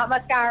natural. Not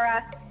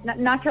mascara,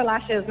 natural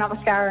lashes, not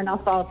mascara,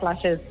 not false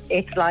lashes.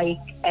 It's like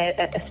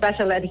a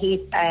special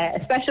a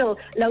special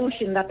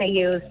lotion that they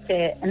use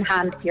to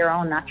enhance your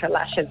own natural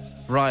lashes.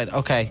 Right,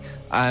 okay.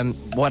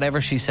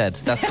 Whatever she said,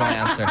 that's my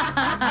answer.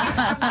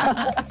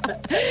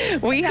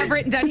 We have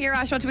written down here,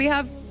 Ash, what do we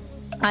have?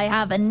 I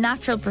have a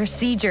natural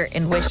procedure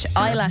in which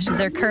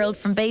eyelashes are curled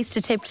from base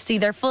to tip to see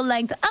their full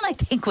length, and I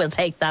think we'll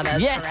take that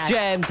as yes, correct.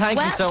 Jen, thank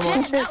you so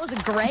much. Jen, that was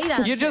a great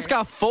answer. You just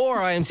got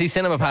 4 IMC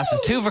cinema passes,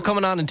 2 for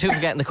coming on and 2 for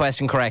getting the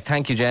question correct.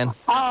 Thank you, Jen.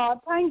 Oh,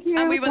 thank you.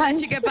 And we will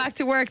let you get back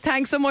to work.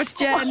 Thanks so much,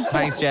 Jen.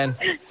 Thanks, Jen.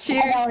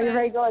 Cheers. Oh, you're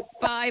very good.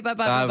 Bye.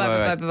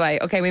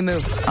 Okay, we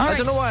move. I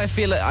don't know why I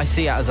feel I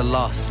see it as a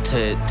loss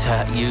to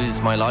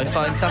use my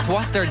lifelines. That's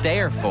what they're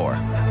there for.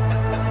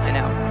 I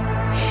know.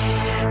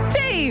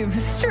 Dave,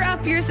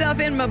 strap yourself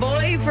in, my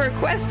boy, for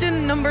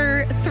question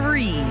number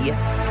 3.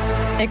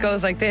 It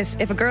goes like this.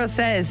 If a girl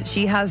says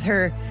she has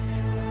her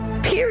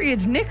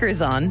period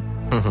knickers on,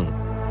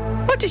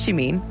 what does she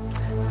mean?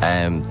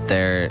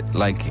 They're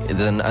like,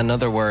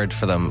 another word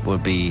for them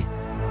would be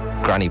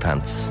granny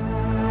pants,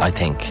 I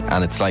think.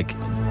 And it's like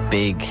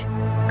big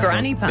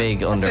granny pants.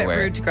 Big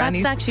underwear.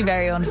 That's actually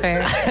very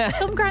unfair.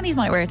 Some grannies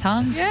might wear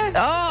tongs. Yeah.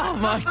 Oh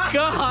my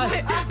God.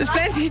 There's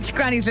plenty of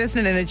grannies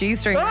listening in a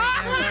G-string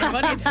right now.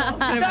 What are you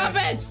talking about?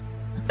 Stop it!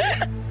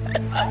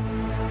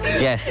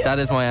 Yes, that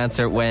is my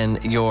answer. When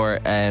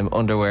your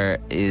underwear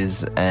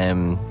is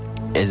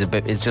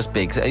just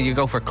big, you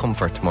go for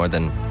comfort more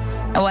than.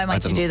 Oh, why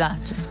might you do that?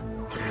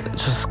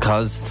 Just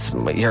because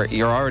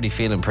you're already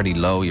feeling pretty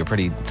low, you're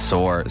pretty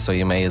sore, so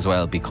you may as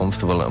well be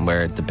comfortable and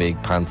wear the big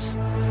pants.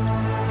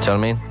 you know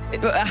what I mean?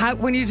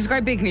 When you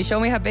describe big, can you show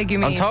me how big you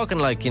mean? I'm talking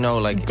like, you know,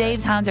 like...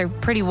 Dave's hands are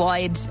pretty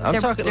wide. I'm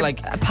talking they're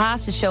like...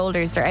 past his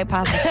shoulders. They're out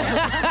past his shoulders.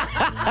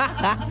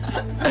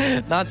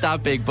 Not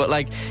that big, but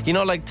like, you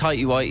know, like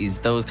tighty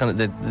whities. Those kind of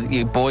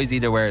the boys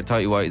either wear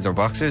tighty whities or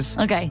boxers.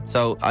 Okay.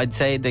 So I'd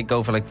say they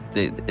go for like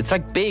it's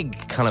like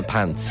big kind of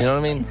pants. You know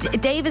what I mean?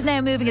 Dave is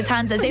now moving his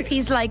hands as if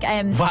he's like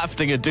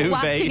wafting a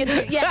duvet.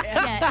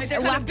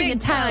 Wafting a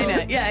towel.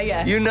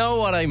 Yeah. You know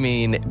what I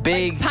mean?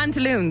 Big like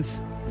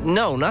pantaloons.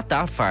 No, not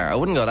that far. I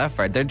wouldn't go that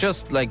far. They're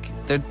just like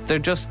they're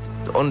just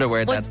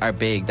underwear that are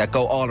big, that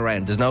go all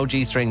around. There's no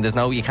G-string.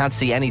 You can't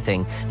see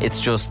anything. It's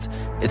just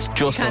you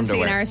can't underwear.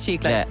 See an arse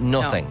cheek. Like, yeah,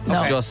 nothing.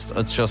 No.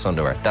 It's just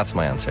underwear. That's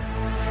my answer.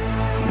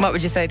 What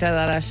would you say to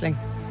that, Aisling?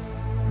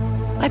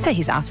 I'd say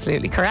he's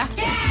absolutely correct.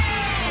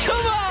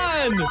 Come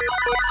on!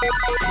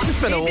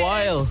 It's been a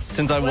while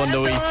since I won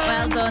the week.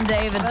 Well done,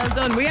 David. Well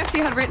done. We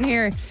actually had written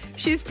here,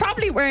 she's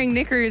probably wearing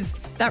knickers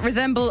that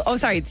resemble... Oh,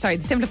 sorry,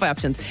 simplify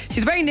options.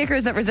 She's wearing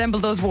knickers that resemble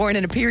those worn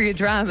in a period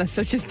drama,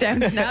 such as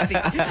Downton Abbey.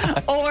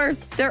 Or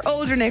they're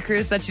older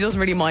knickers that she doesn't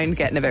really mind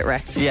getting a bit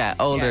wrecked. Yeah,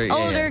 older. Yeah.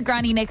 Older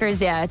granny knickers,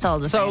 yeah, it's all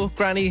the same. So,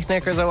 granny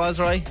knickers I was,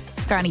 right?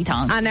 Granny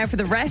tongs. And now for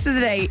the rest of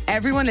the day,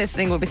 everyone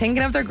listening will be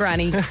thinking of their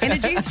granny in a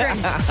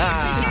G-string.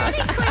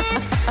 Girly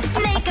quiz,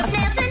 makeup,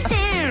 nails, and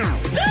do.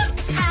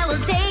 How will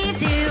Dave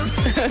do?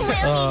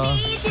 Will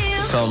he need you?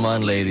 Come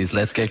on, ladies,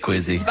 let's get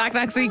quizzy. It's back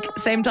next week,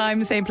 same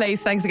time, same place.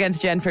 Thanks again to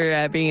Jen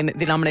for being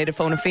the nominated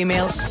phone of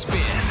female. Spin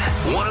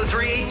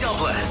 103.8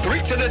 Dublin. 3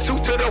 to the 2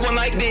 to the 1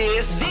 like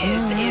this. This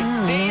is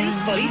Spins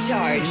Fully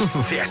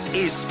Charged. This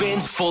is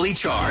Spins Fully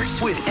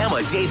Charged with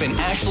Emma, Dave, and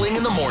Aisling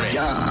in the morning.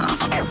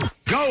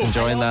 Go.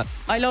 Enjoying that.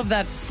 I love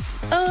that.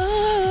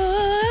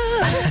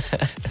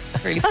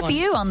 Really That's fun.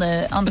 you on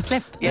the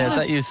clip. Yeah, is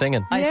that you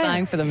singing? I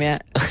sang for them, yeah.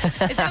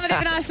 It's Emma, Dave,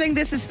 and Aisling.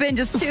 This is Spin.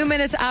 Just 2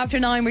 minutes after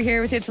 9. We're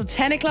here with you till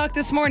 10 o'clock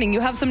this morning. You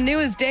have some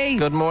news, Dave.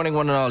 Good morning,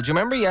 one and all. Do you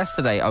remember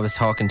yesterday I was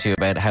talking to you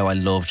about how I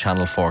love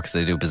Channel 4 because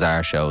they do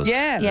bizarre shows?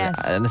 Yeah. Yes.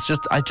 And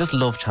I just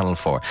love Channel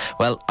 4.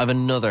 Well, I've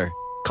another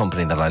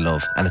company that I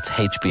love, and it's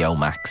HBO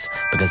Max,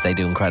 because they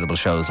do incredible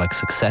shows like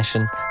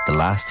Succession, The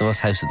Last of Us,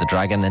 House of the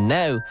Dragon, and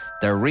now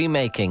they're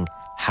remaking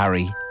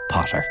Harry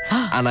Potter.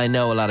 And I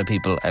know a lot of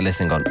people are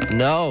listening going,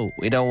 no,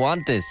 we don't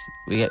want this.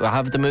 We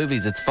have the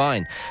movies, it's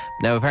fine.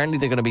 Now apparently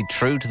they're going to be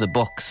true to the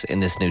books in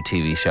this new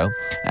TV show,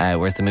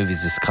 whereas the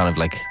movies just kind of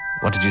like,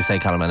 what did you say,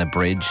 Callum, an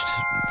abridged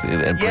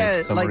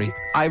summary? Like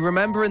I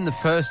remember in the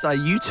first,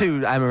 you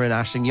two, Emma and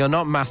Aisling, you're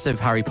not massive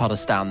Harry Potter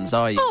stans,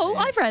 are you? Oh,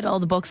 I've read all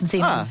the books and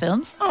seen all the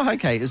films. Oh,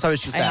 okay. So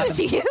it's just that.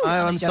 You.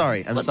 I'm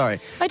sorry. I'm sorry.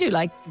 I do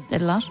like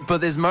it a lot.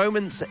 But there's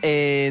moments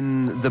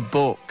in the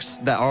books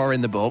that are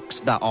in the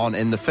books that aren't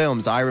in the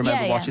films. I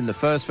remember watching the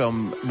first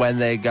film when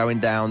they're going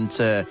down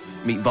to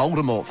meet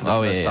Voldemort for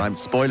the first time.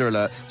 Spoiler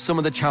alert. Some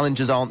of the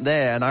challenges aren't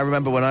there. And I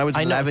remember when I was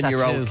an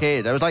 11-year-old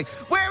kid, I was like,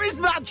 where is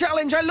that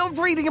challenge? I loved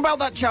reading about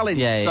that challenge.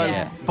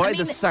 By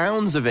the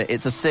sounds of it,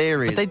 it's a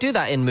series. But they do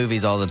that in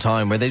movies all the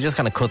time, where they just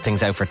kind of cut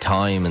things out for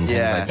time and things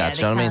like that.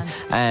 Do you know what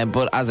I mean?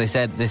 But as I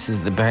said, this is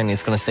apparently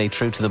it's going to stay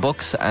true to the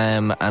books,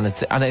 and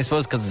I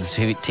suppose because it's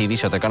a TV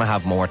show, they're going to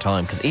have more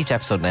time, because each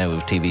episode now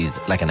of TV is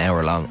like an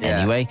hour long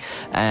anyway.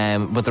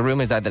 But the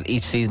rumours are that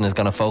each season is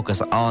going to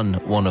focus on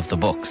one of the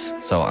books.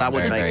 So that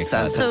would make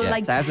sense. So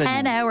like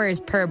 10 hours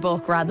per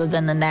book rather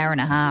than an hour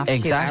and a half.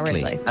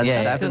 Exactly. 2 hours, and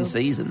 7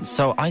 seasons.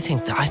 So I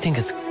think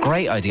it's a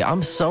great idea.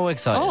 I'm so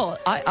excited. Oh,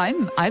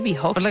 I'd be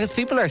hooked. But like,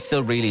 people are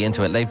still really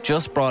into it. They've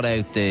just brought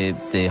out the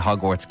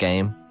Hogwarts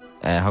game,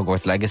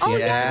 Hogwarts Legacy. Oh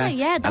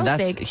yeah, and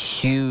that's a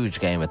huge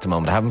game at the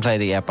moment. I haven't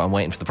played it yet, but I'm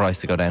waiting for the price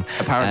to go down.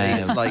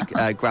 Apparently, it's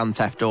like Grand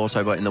Theft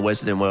Auto, but in the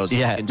Wizarding World. So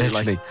yeah,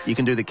 you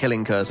can do the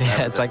killing curse.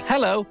 Yeah, it's like,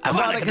 hello,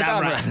 Avada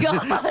Kedavra.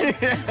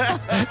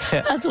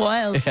 God, that's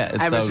wild. Yeah,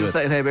 I was just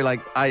sitting here, be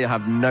like, I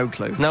have no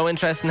clue. No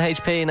interest in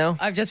HP, no.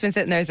 I've just been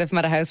sitting there as if I'm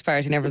at a house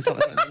party and everyone's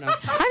going, no.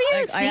 Have you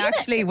ever seen I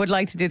actually would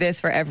like to do this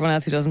for everyone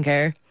else who doesn't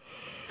care.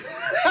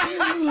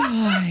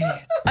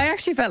 I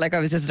actually felt like I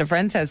was just at a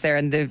friend's house there,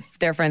 and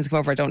their friends come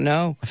over. I don't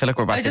know. I feel like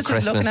we're back to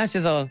Christmas. Looking at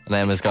you all. And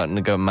Emma's gotten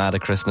to go mad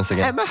at Christmas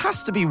again. Emma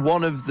has to be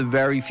one of the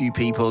very few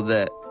people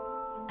that.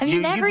 Have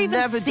you never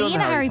even seen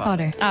Harry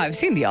Potter? Oh, I've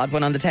seen the odd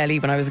one on the telly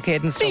when I was a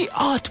kid and stuff. The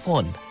odd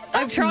one.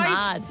 I've tried.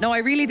 Mad. No, I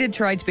really did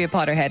try to be a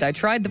Potterhead.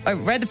 I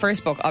read the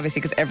first book, obviously,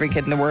 because every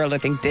kid in the world, I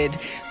think, did.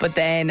 But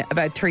then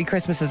about 3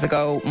 Christmases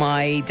ago,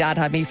 my dad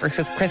had me for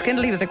Chris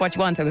Kindle. He was like, what you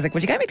want? I was like,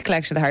 would you get me the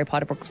collection of the Harry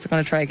Potter books? I'm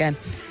going to try again.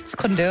 Just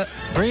couldn't do it.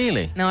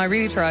 Really? No, I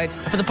really tried.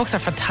 But the books are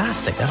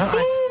fantastic.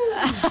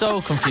 I'm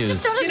so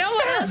confused. Do you know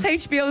what else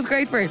HBO is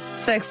great for?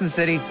 Sex and the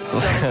City.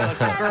 So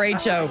good. Great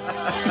show.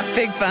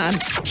 Big fan.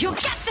 You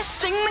got this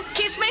thing that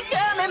keeps me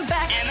coming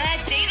back.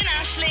 Emma, Dave, and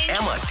Aisling.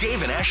 Emma,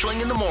 Dave, and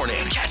Aisling in the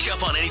morning. Catch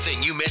up on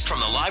anything you missed from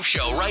the live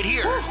show right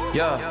here.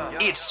 Yeah.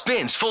 It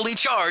Spins Fully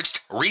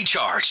Charged,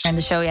 Recharged. In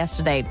the show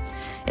yesterday,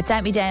 it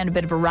sent me down a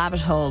bit of a rabbit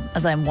hole,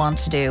 as I want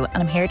to do,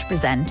 and I'm here to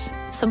present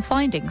some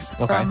findings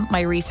from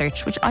my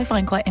research, which I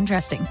find quite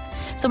interesting.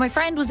 So my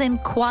friend was in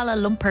Kuala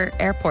Lumpur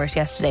Airport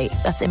yesterday.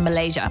 That's in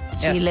Malaysia.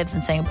 She lives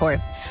in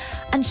Singapore.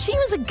 And she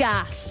was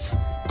aghast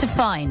to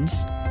find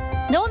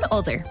none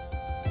other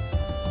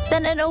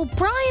than an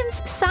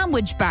O'Brien's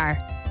sandwich bar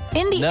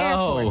in the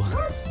airport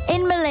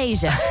in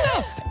Malaysia.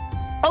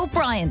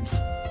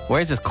 O'Brien's.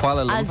 Where's this,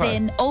 Kuala Lumpur? As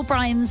in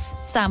O'Brien's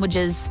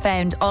sandwiches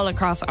found all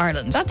across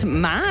Ireland. That's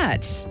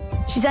mad.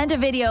 She sent a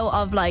video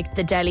of like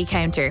the deli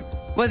counter.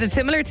 Was it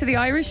similar to the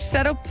Irish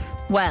setup?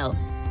 Well,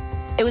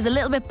 it was a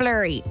little bit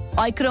blurry.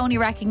 I could only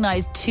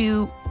recognise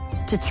 2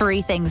 to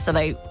 3 things that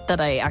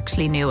I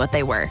actually knew what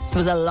they were. There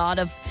was a lot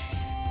of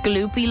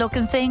gloopy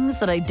looking things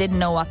that I didn't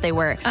know what they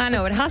were. I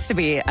know, it has to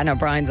be an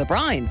O'Brien's. It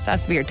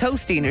has to be your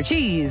toasty and your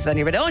cheese and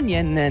your bit of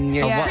onion and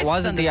your crisps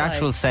Was it on the side.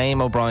 actual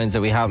same O'Brien's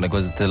that we have? Like,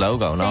 was it the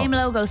logo? No. Same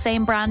logo,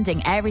 same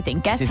branding, everything.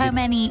 Guess how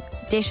many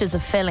dishes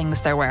of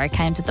fillings there were? I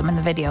counted them in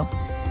the video.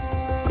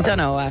 I don't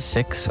know.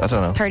 6? I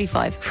don't know.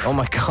 35. Oh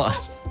my God.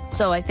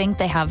 So I think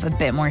they have a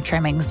bit more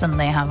trimmings than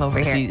they have over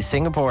here. See,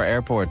 Singapore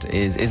airport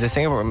is it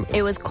Singapore?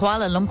 It was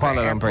Kuala Lumpur.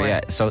 Kuala Lumpur, airport.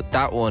 yeah. So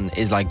that one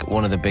is like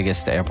one of the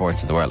biggest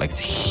airports in the world. Like, it's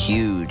a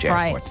huge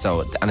airport. Right.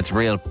 So, and it's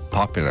real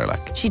popular.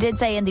 Like, She did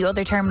say in the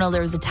other terminal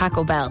there was a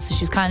Taco Bell, so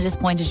she was kind of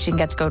disappointed she didn't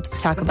get to go to the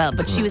Taco Bell,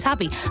 but she was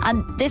happy.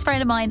 And this friend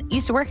of mine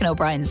used to work in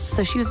O'Brien's,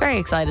 so she was very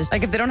excited.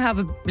 Like, if they don't have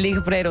a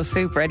leek potato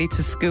soup ready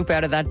to scoop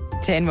out of that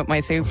tin with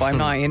my soup, I'm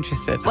not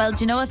interested. Well, do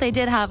you know what they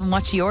did have and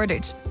what she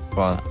ordered?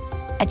 what?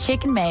 A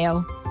chicken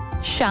mayo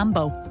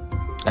shambo.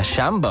 A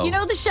shambo? You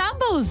know the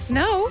shambos?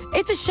 No.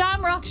 It's a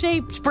shamrock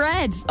shaped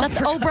bread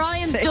that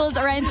O'Brien's does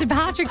around St.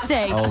 Patrick's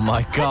Day. Oh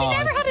my Have God. you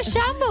never had a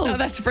shambo? No,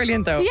 that's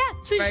brilliant though. Yeah,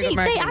 so Very good they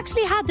marketing.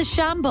 actually had the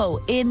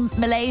shambo in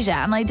Malaysia,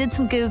 and I did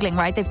some Googling,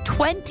 right? They've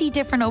 20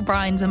 different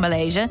O'Brien's in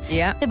Malaysia.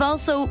 Yeah. They've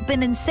also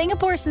been in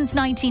Singapore since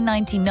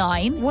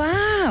 1999.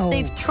 Wow.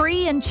 They've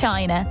 3 in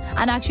China,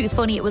 and actually it was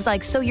funny, it was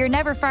like, so you're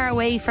never far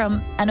away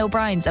from an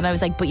O'Brien's, and I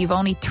was like, but you've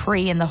only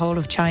 3 in the whole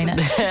of China.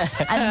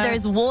 And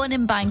there's 1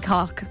 in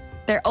Bangkok.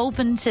 They're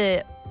open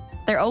to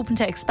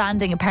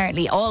expanding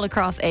apparently all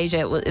across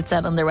Asia, it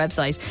said on their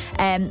website.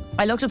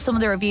 I looked up some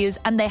of the reviews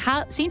and they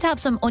seem to have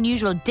some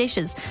unusual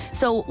dishes.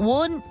 So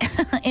one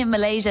in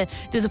Malaysia,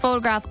 there's a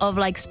photograph of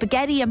like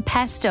spaghetti and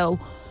pesto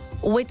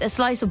with a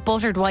slice of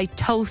buttered white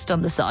toast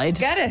on the side.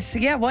 Get it?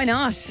 Yeah, why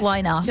not?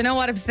 Why not? Do you know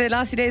what? If it's the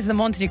last few days of the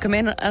month and you come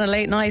in on a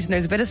late night and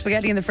there's a bit of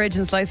spaghetti in the fridge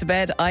and a slice of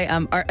bed,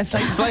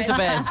 Slice of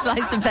bed.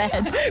 Slice of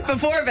bed.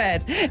 Before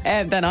bed,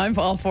 then I'm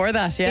all for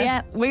that, yeah.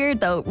 Yeah, weird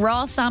though.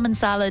 Raw salmon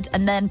salad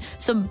and then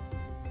some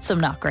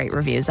not great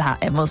reviews,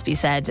 it must be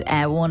said.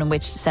 One in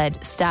which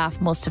said staff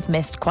must have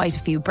missed quite a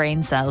few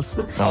brain cells.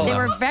 They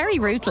were very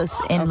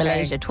ruthless in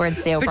Malaysia towards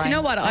the O'Brien's. But you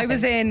know what? I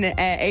was in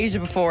Asia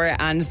before,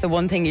 and the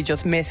one thing you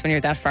just miss when you're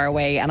that far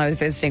away, and I was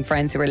visiting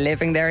friends who were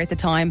living there at the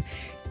time,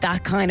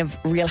 that kind of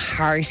real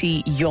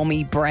hearty,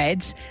 yummy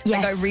bread.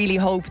 Yes. Like, I really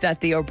hope that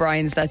the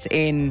O'Brien's that's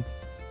in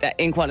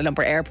Kuala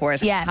Lumpur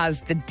Airport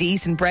has the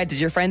decent bread. Did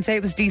your friend say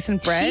it was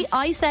decent bread?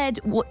 I said,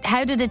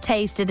 how did it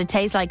taste? Did it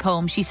taste like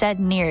home? She said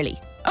nearly.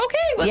 Okay,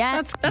 well,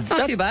 yeah, that's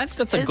not too bad.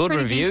 That's a good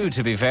review, decent.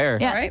 to be fair.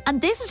 Yeah, right. And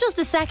this is just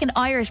the second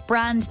Irish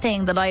brand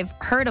thing that I've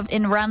heard of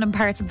in random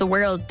parts of the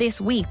world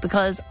this week,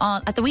 because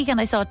at the weekend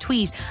I saw a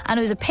tweet and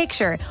it was a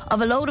picture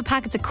of a load of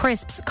packets of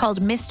crisps called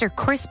Mr.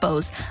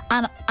 Crispos,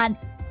 and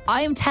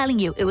I am telling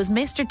you, it was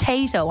Mr.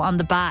 Tato on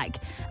the bag,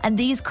 and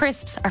these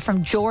crisps are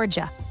from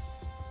Georgia.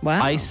 Wow.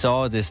 I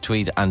saw this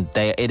tweet and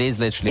it is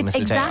literally It's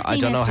Mr. exactly Tato. I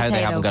don't know Mr. how they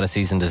Tato. haven't got a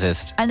cease and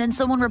desist. And then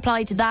someone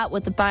replied to that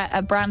with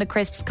a brand of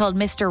crisps called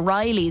Mr.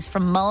 Riley's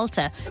from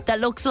Malta that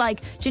looks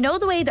like, do you know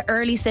the way the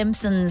early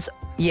Simpsons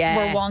were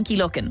wonky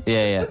looking?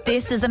 Yeah.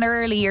 This is an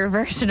earlier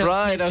version of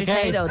Mr.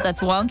 Tato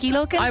that's wonky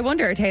looking. I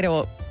wonder are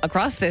Tato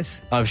across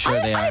this. I'm sure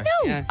they are.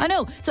 I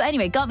know. So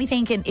anyway, got me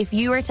thinking, if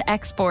you were to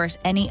export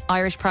any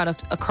Irish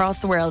product across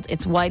the world,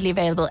 it's widely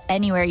available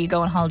anywhere you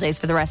go on holidays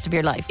for the rest of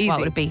your life. Easy. What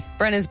would it be?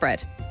 Brennan's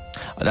bread.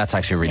 Oh, that's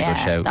actually a really good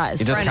shout. that is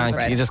You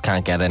Brennan's just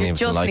can't get any You of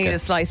just like need it. a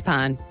sliced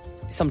pan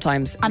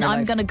sometimes. And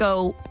I'm going to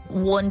go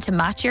one to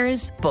match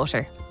yours,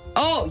 butter.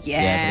 Oh,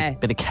 yeah. Yeah,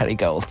 bit of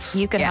Kerrygold.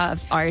 You can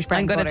have Irish bread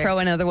I'm going to butter. throw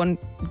another one,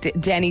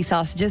 Denny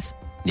sausages.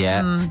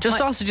 Yeah, just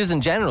sausages in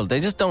general. They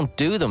just don't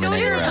do them in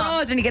anywhere else.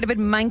 God, and you get a bit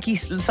manky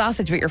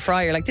sausage with your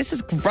fry. You're like, this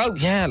is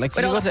gross. Yeah, like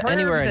With you all go to the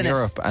anywhere herbs in it.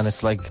 Europe and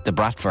it's like the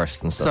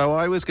bratwurst and stuff. So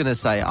I was going to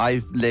say,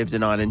 I've lived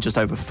in Ireland just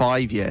over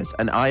 5 years,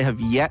 and I have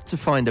yet to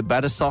find a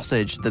better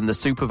sausage than the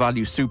Super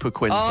Value Super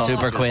Quinn sausages.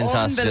 Super Quinn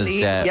sausages,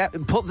 yeah. Yeah,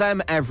 put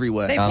them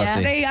everywhere.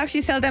 They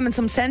actually sell them in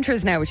some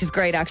Centras now, which is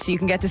great, actually. You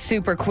can get the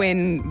Super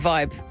Quinn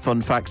vibe.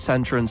 Fun fact,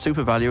 Centra and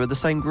Super Value are the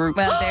same group.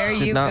 Well, there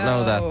you Did go. not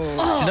know that.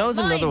 Do you know there's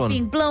another Mine's one?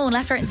 being blown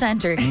left, right and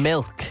centre.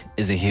 Milk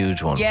is a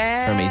huge one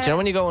Yeah. for me. Do you know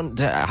when you go and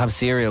have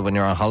cereal when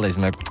you're on holidays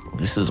and like,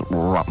 this is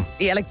rotten?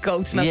 Yeah, like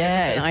goat's milk.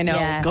 Yeah, or something. I know.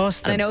 it's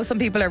disgusting. And I know some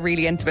people are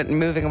really into it and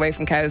moving away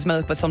from cow's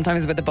milk, but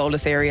sometimes with a bowl of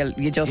cereal,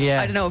 you just,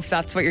 I don't know if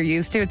that's what you're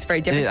used to. It's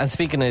very different. And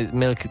speaking of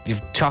milk,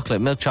 you've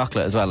milk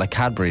chocolate as well, like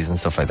Cadbury's and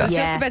stuff like I that. was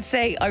just about to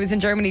say, I was in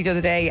Germany the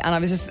other day and I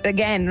was just,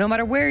 again, no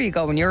matter where you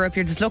go in Europe,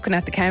 you're just looking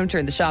at the counter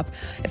in the shop.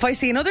 If I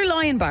see another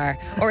Lion bar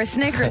or a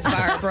Snickers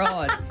bar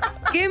abroad,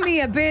 give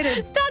me a bit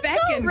of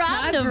Second,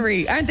 random.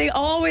 Cadbury. Aren't they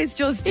always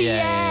just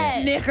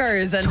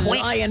Snickers and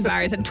Lion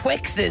Bars and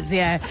Twixes?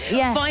 Yeah.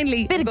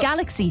 Finally, bit of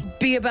Galaxy.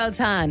 Be a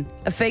Beltan,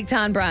 a fake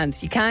tan brand.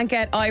 You can't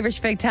get Irish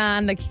fake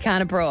tan like you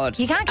can abroad.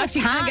 You can't get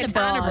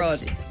tan abroad.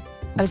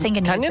 I was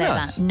thinking you'd say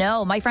that.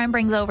 No, my friend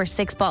brings over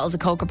 6 bottles of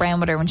Coca Brown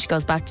with her when she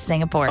goes back to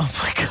Singapore. Oh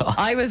my God.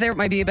 I was there with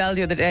my BBL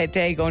the other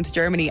day going to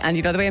Germany, and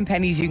you know the way in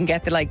Pennies you can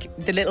get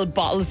the little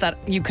bottles that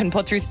you can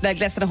put through like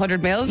less than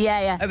 100 mils?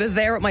 Yeah. I was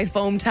there with my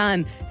foam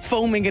tan,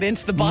 foaming it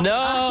into the bottle.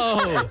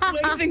 No!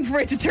 Waiting for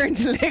it to turn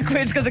to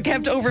liquid because it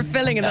kept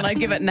overfilling, and then I'd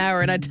give it an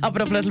hour and I'd top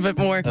it up a little bit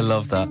more. I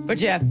love that.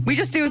 But yeah, we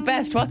just do it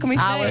best. What can we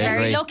say? We're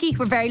very lucky.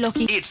 We're very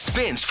lucky. It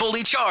spins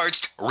fully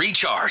charged,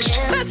 recharged.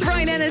 That's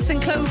Ryan Ennis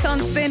and Close on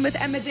Spin with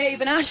Emma,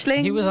 Dave and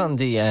Aisling. He was on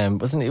the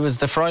wasn't it? It was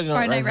the Friday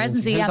night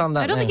residency. Who's on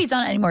that I don't think he's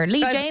on it anymore.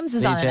 Lee James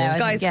is on it now.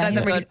 Guys,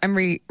 I'm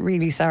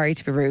really sorry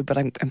to be rude, but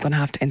I'm going to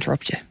have to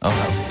interrupt you.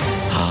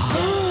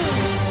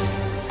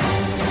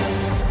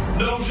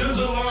 Notions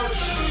Alert.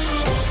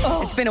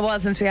 It's been a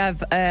while since we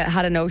have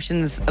had a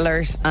Notions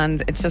Alert,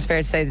 and it's just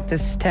fair to say that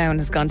this town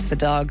has gone to the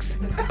dogs.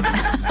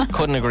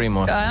 Couldn't agree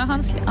more.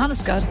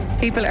 Honest God.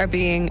 People are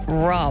being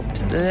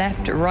robbed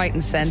left, right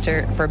and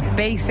centre for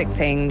basic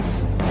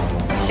things.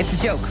 It's a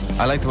joke.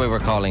 I like the way we're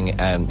calling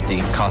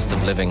the cost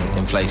of living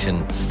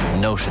inflation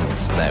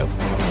notions now.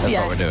 That's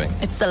what we're doing.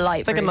 It's the light.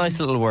 It's like a nice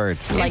little word.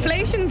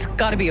 Inflation's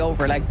got to be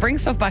over. Like, bring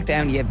stuff back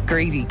down, you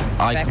greedy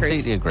I beckers.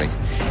 completely agree.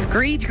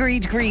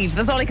 Greed.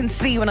 That's all I can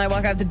see when I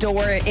walk out the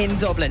door in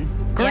Dublin.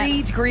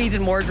 Greed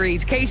and more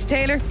greed. Katie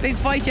Taylor, big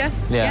fight, yeah?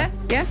 Yeah?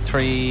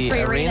 Three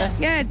Arena?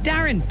 Yeah,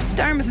 Darren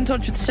was in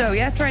touch with the show,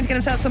 trying to get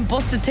himself some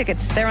busted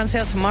tickets. They're on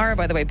sale tomorrow,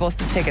 by the way,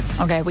 busted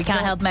tickets. Okay, we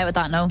can't help him out with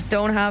that, no.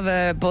 Don't have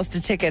a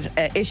busted ticket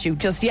issue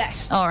just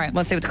yet. All right.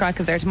 We'll see what the crack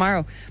is there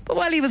tomorrow. But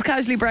while he was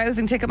casually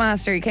browsing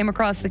Ticketmaster, he came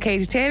across the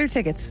Katie Taylor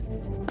tickets.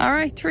 All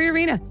right, 3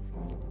 Arena.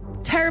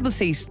 Terrible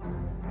seat.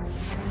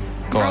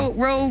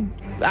 Row.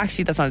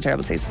 Actually, that's not a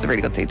terrible seat. It's a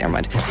really good seat. Never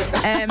mind.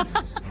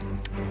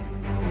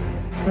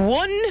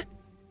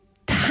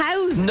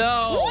 1,000.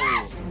 No.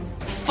 What?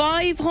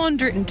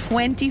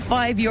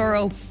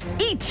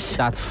 €525 each.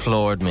 That's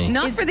floored me.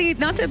 Not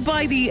to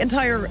buy the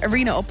entire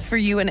arena up for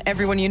you and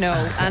everyone you know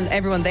and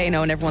everyone they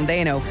know and everyone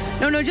they know.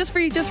 No, just for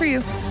you.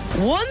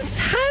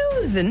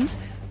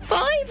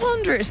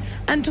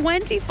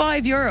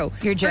 €1,525. You're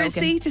joking. For a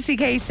seat to see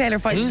Katie Taylor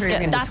fight. Who's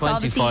getting that's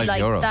obviously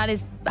 €25? that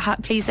is.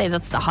 Please say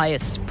that's the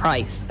highest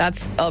price.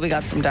 That's all we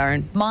got from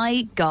Darren.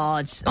 My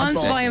God.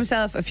 Wants to buy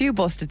himself a few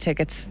busted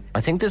tickets.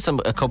 I think there's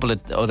a couple of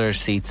other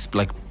seats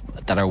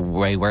that are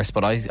way worse,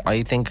 but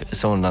I think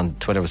someone on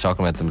Twitter was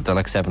talking about them. They're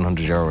like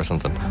 €700 or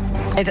something.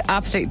 It's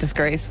absolutely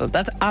disgraceful.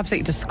 That's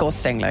absolutely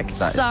disgusting.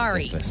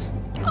 Sorry.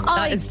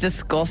 That is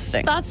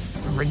disgusting.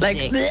 That's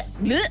ridiculous.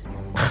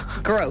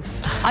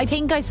 Gross. I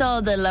think I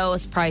saw the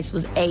lowest price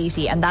was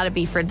 80, and that'd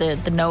be for the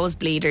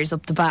nosebleeders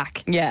up the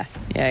back. Yeah.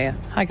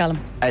 Hi, Callum.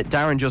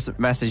 Darren just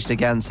messaged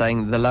again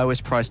saying the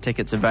lowest price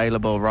tickets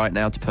available right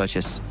now to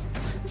purchase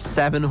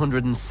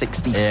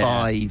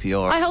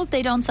 €765. I hope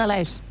they don't sell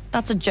out.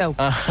 That's a joke.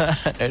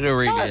 It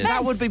really is.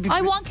 That would be.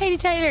 I want Katie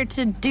Taylor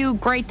to do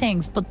great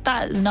things, but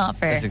that is not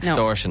fair. It's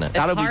extortionate.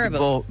 That'll be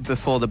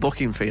before the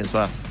booking fee as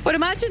well. But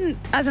imagine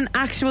as an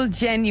actual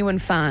genuine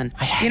fan.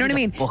 You know what I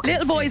mean?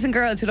 Little boys and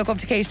girls who look up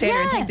to Katie Taylor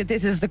and think that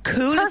this is the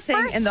coolest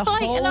thing in the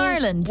whole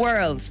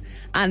world.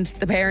 And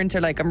the parents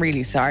are like, I'm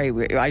really sorry.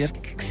 I just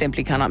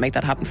simply cannot make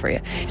that happen for you.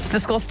 It's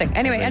disgusting.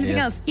 Anyway, anything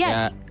else?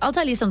 Yes. I'll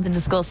tell you something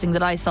disgusting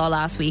that I saw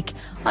last week.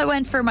 I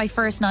went for my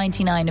first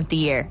 99 of the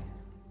year.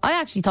 I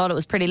actually thought it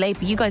was pretty late,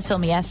 but you guys told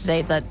me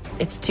yesterday that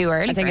it's too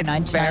early. I think it's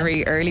 99.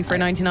 very early for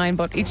 99,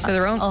 but each to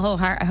their own.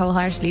 I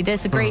wholeheartedly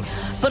disagree.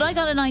 But I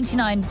got a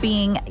 99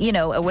 being,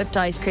 a whipped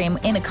ice cream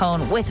in a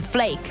cone with a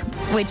flake,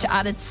 which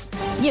at its,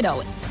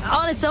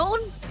 on its own,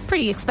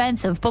 pretty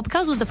expensive. But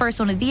because it was the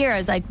first one of the year, I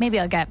was like, maybe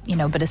I'll get,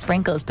 a bit of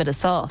sprinkles, bit of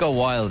sauce. Go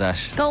wild,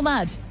 Ash. Go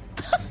mad.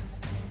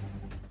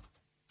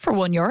 For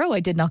 €1, I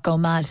did not go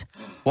mad.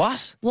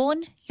 What?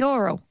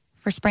 €1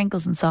 for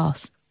sprinkles and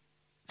sauce.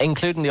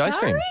 Including the ice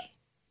cream?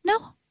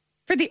 No.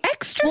 For the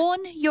extra?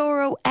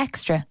 €1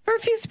 extra. For a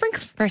few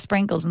sprinkles? For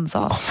sprinkles and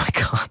sauce. Oh my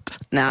God.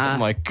 Nah. Oh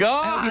my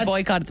God. I hope you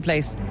boycotted the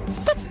place.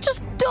 That's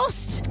just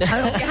dust.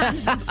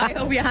 I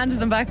hope you handed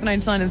them back the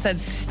 99 and said,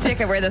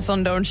 stick it where the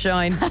sun don't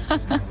shine.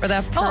 For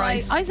that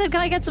price. I said, can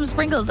I get some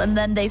sprinkles? And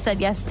then they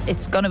said, yes,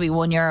 it's going to be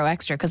 €1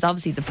 extra, because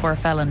obviously the poor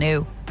fella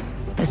knew.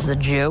 This is a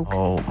joke.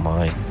 Oh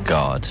my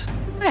God.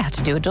 I had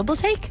to do a double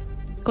take.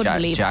 Couldn't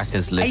believe Jack it.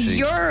 is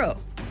literally €1.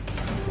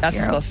 That's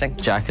disgusting.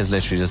 Jack has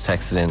literally just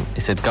texted in.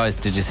 He said, guys,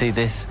 did you see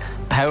this?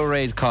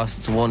 Powerade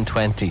costs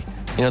 $120.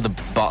 You know the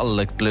bottle,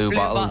 like blue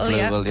bottle.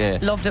 Yeah.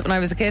 Loved it when I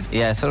was a kid.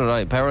 Yeah, so did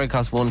I. Powerade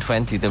costs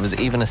 $120. There was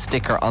even a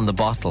sticker on the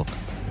bottle.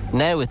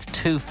 Now it's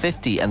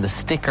 $2.50 and the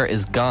sticker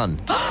is gone.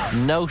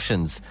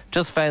 Notions.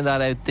 Just found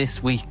that out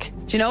this week.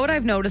 Do you know what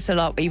I've noticed a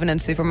lot, even in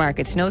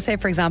supermarkets? You know, say,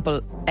 for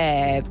example,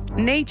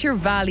 Nature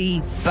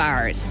Valley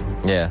bars.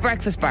 Yeah.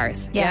 Breakfast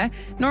bars. Yeah.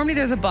 Normally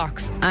there's a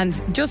box,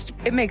 and just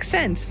it makes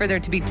sense for there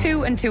to be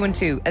 2 and 2 and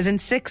 2, as in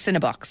 6 in a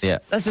box. Yeah.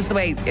 That's just the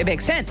way it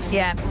makes sense.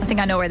 Yeah, I think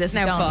I know where this is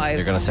Now going. 5.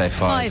 You're going to say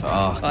 5.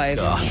 Oh, 5.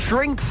 God.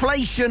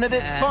 Shrinkflation at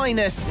its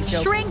finest.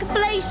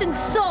 Shrinkflation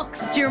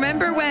sucks. Do you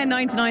remember when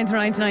 99s were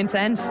 99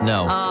 cents?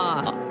 No.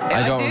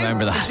 I don't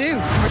remember that. I do.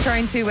 We're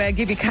trying to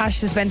give you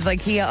cash to spend at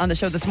IKEA on the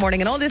show this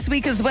morning and all this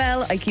week as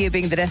well. IKEA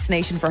being the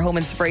destination for home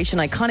inspiration,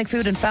 iconic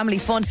food and family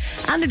fun.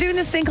 And they're doing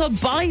this thing called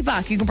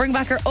buyback. You can bring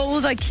back your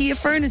old IKEA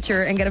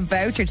furniture and get a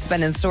voucher to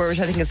spend in store, which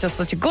I think is just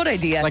such a good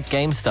idea. Like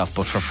GameStop,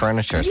 but for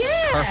furniture.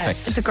 Yeah.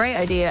 Perfect. It's a great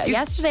idea.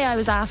 Yesterday I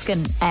was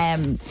asking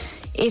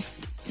if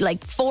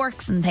like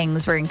forks and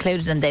things were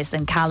included in this,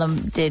 and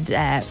Callum did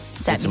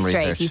set me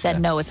straight. He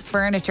said no, it's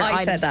furniture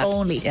I items said that.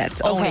 only. Yeah,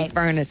 it's only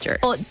furniture.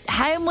 But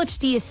how much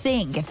do you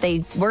think, if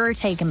they were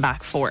taking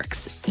back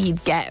forks,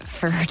 you'd get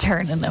for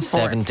returning a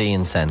fork?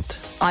 17 cent.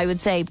 I would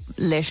say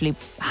literally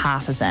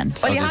half a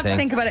cent. Well, you have to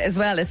think about it as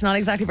well. It's not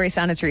exactly very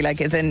sanitary,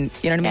 like as in,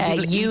 you know what I mean?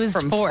 People eat used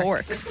from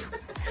forks.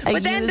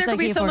 But then there could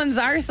be someone's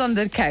arse on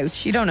the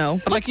couch. You don't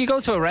know. But like you go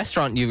to a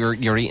restaurant,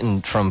 you're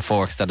eating from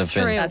forks that have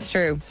been. That's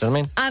true. Do you know what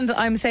I mean? And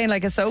I'm saying,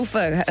 like, a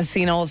sofa has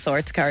seen all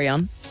sorts, carry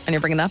on, and you're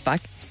bringing that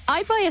back.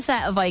 I'd buy a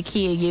set of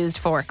IKEA used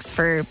forks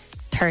for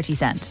 30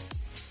 cents.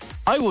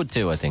 I would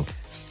too, I think.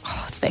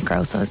 Oh, it's a bit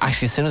gross though.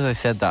 Actually, as soon as I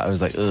said that, I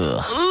was like,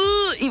 ugh.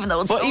 Even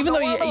though it's but so even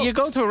normal. though you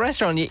go to a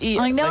restaurant, you eat.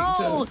 I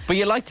know. But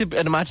you like to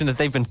imagine that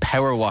they've been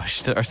power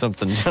washed or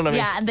something. Do you know what I mean?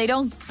 Yeah, and they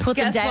don't put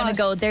them down and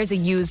go, there's a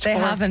used fork.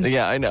 They haven't.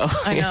 Yeah, I know.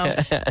 I know.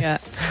 Yeah.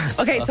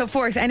 Okay, so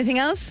forks. Anything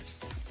else?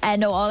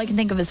 No, all I can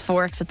think of is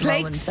forks at the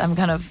moment. I'm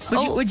kind of.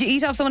 Would you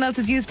eat off someone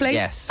else's used plates?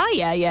 Yes. Oh,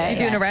 yeah. You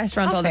do in a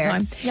restaurant all fair. the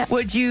time. Yeah.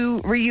 Would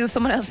you reuse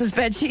someone else's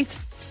bed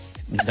sheets?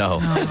 No,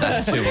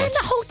 that's too In much.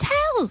 the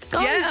hotel,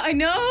 guys. Yeah, I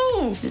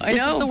know.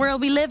 This is the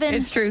world we live in.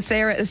 It's true.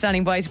 Sarah is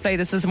standing by to play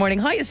this morning.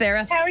 Hi,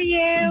 Sarah. How are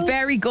you?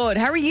 Very good.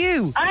 How are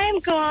you?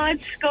 I'm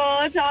good,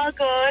 all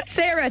good.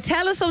 Sarah,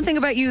 tell us something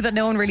about you that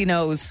no one really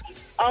knows.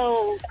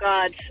 Oh,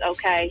 God,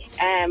 okay.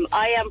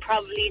 I am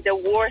probably the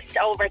worst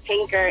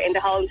overthinker in the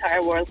whole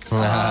entire world.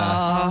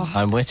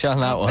 I'm with you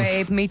on that one.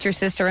 Babe, meet your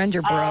sister and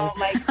your bro. Oh,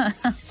 my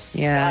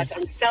Yeah. God,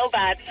 I'm so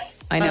bad.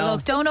 I know. Well,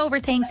 look, don't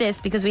overthink this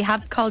because we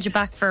have called you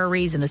back for a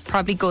reason. It's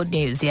probably good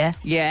news, yeah?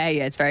 Yeah,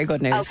 it's very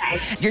good news.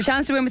 Okay. Your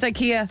chance to win with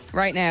IKEA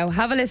right now.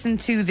 Have a listen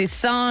to this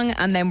song,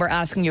 and then we're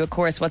asking you, of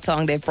course, what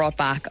song they've brought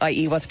back,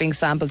 i.e. what's being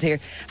sampled here.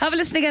 Have a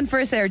listen again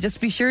first, Sarah.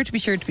 Just be sure. Double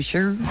cup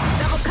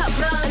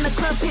girl in the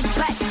club, pitch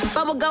black.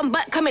 Bubblegum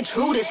butt coming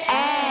through this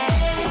ass.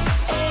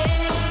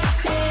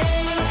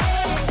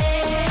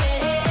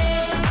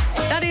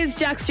 That is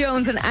Jax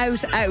Jones and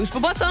Out.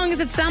 But what song is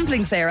it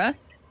sampling, Sarah?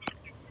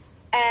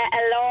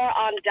 Allure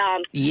on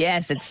Dance.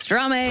 Yes, it's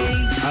Stromae.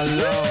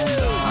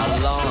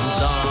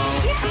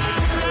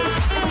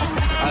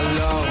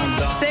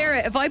 Sarah,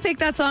 if I pick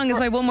that song as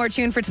my one more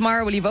tune for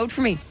tomorrow, will you vote for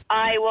me?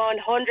 I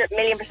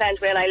 100,000,000%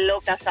 will. I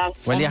love that song.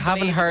 Well, you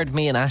haven't heard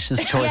me and Ash's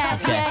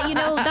choices yet. Yeah, you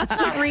know, that's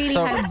not really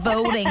how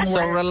voting works.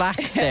 So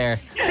relax there.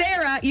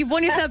 Sarah, you've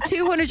won yourself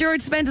 €200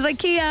 to spend at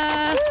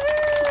IKEA.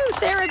 Woo!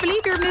 Sarah, I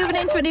believe you're moving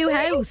into a new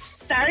house.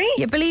 Sorry?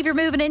 You believe you're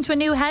moving into a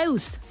new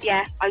house?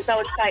 Yeah, I'm so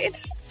excited.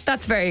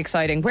 That's very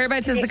exciting.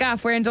 Whereabouts is the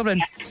gaff? We're in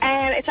Dublin.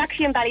 It's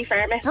actually in Ballyfermot.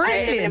 I live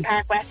in Brilliant.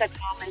 Park West at the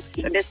moment.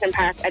 So this is in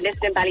Park. I live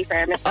in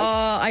Ballyfermot. So.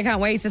 Oh, I can't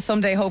wait to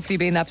someday hopefully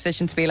be in that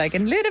position to be like, a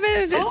little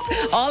bit.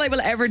 All I will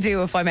ever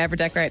do if I'm ever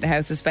decorating a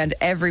house is spend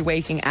every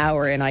waking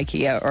hour in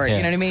IKEA, or you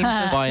know what I mean?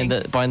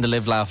 Just buying the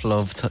live, laugh,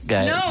 love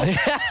guy. No,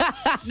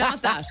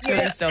 not that You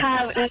kind of stuff.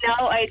 have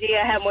no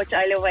idea how much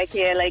I love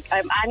IKEA. Like,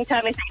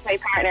 anytime I say to my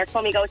partner,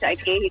 "Can we go to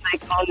IKEA?" He's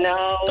like, "Oh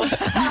no,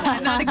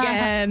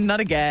 Not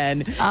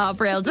again. Oh,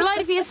 Brill.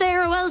 Delighted for you,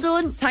 Sarah. Well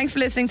done. Thanks for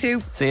listening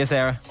to. See you,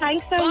 Sarah.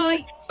 Thanks so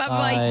much. Bye.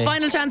 Bye.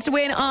 Final chance to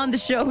win on the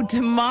show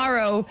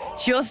tomorrow,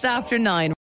 just after 9.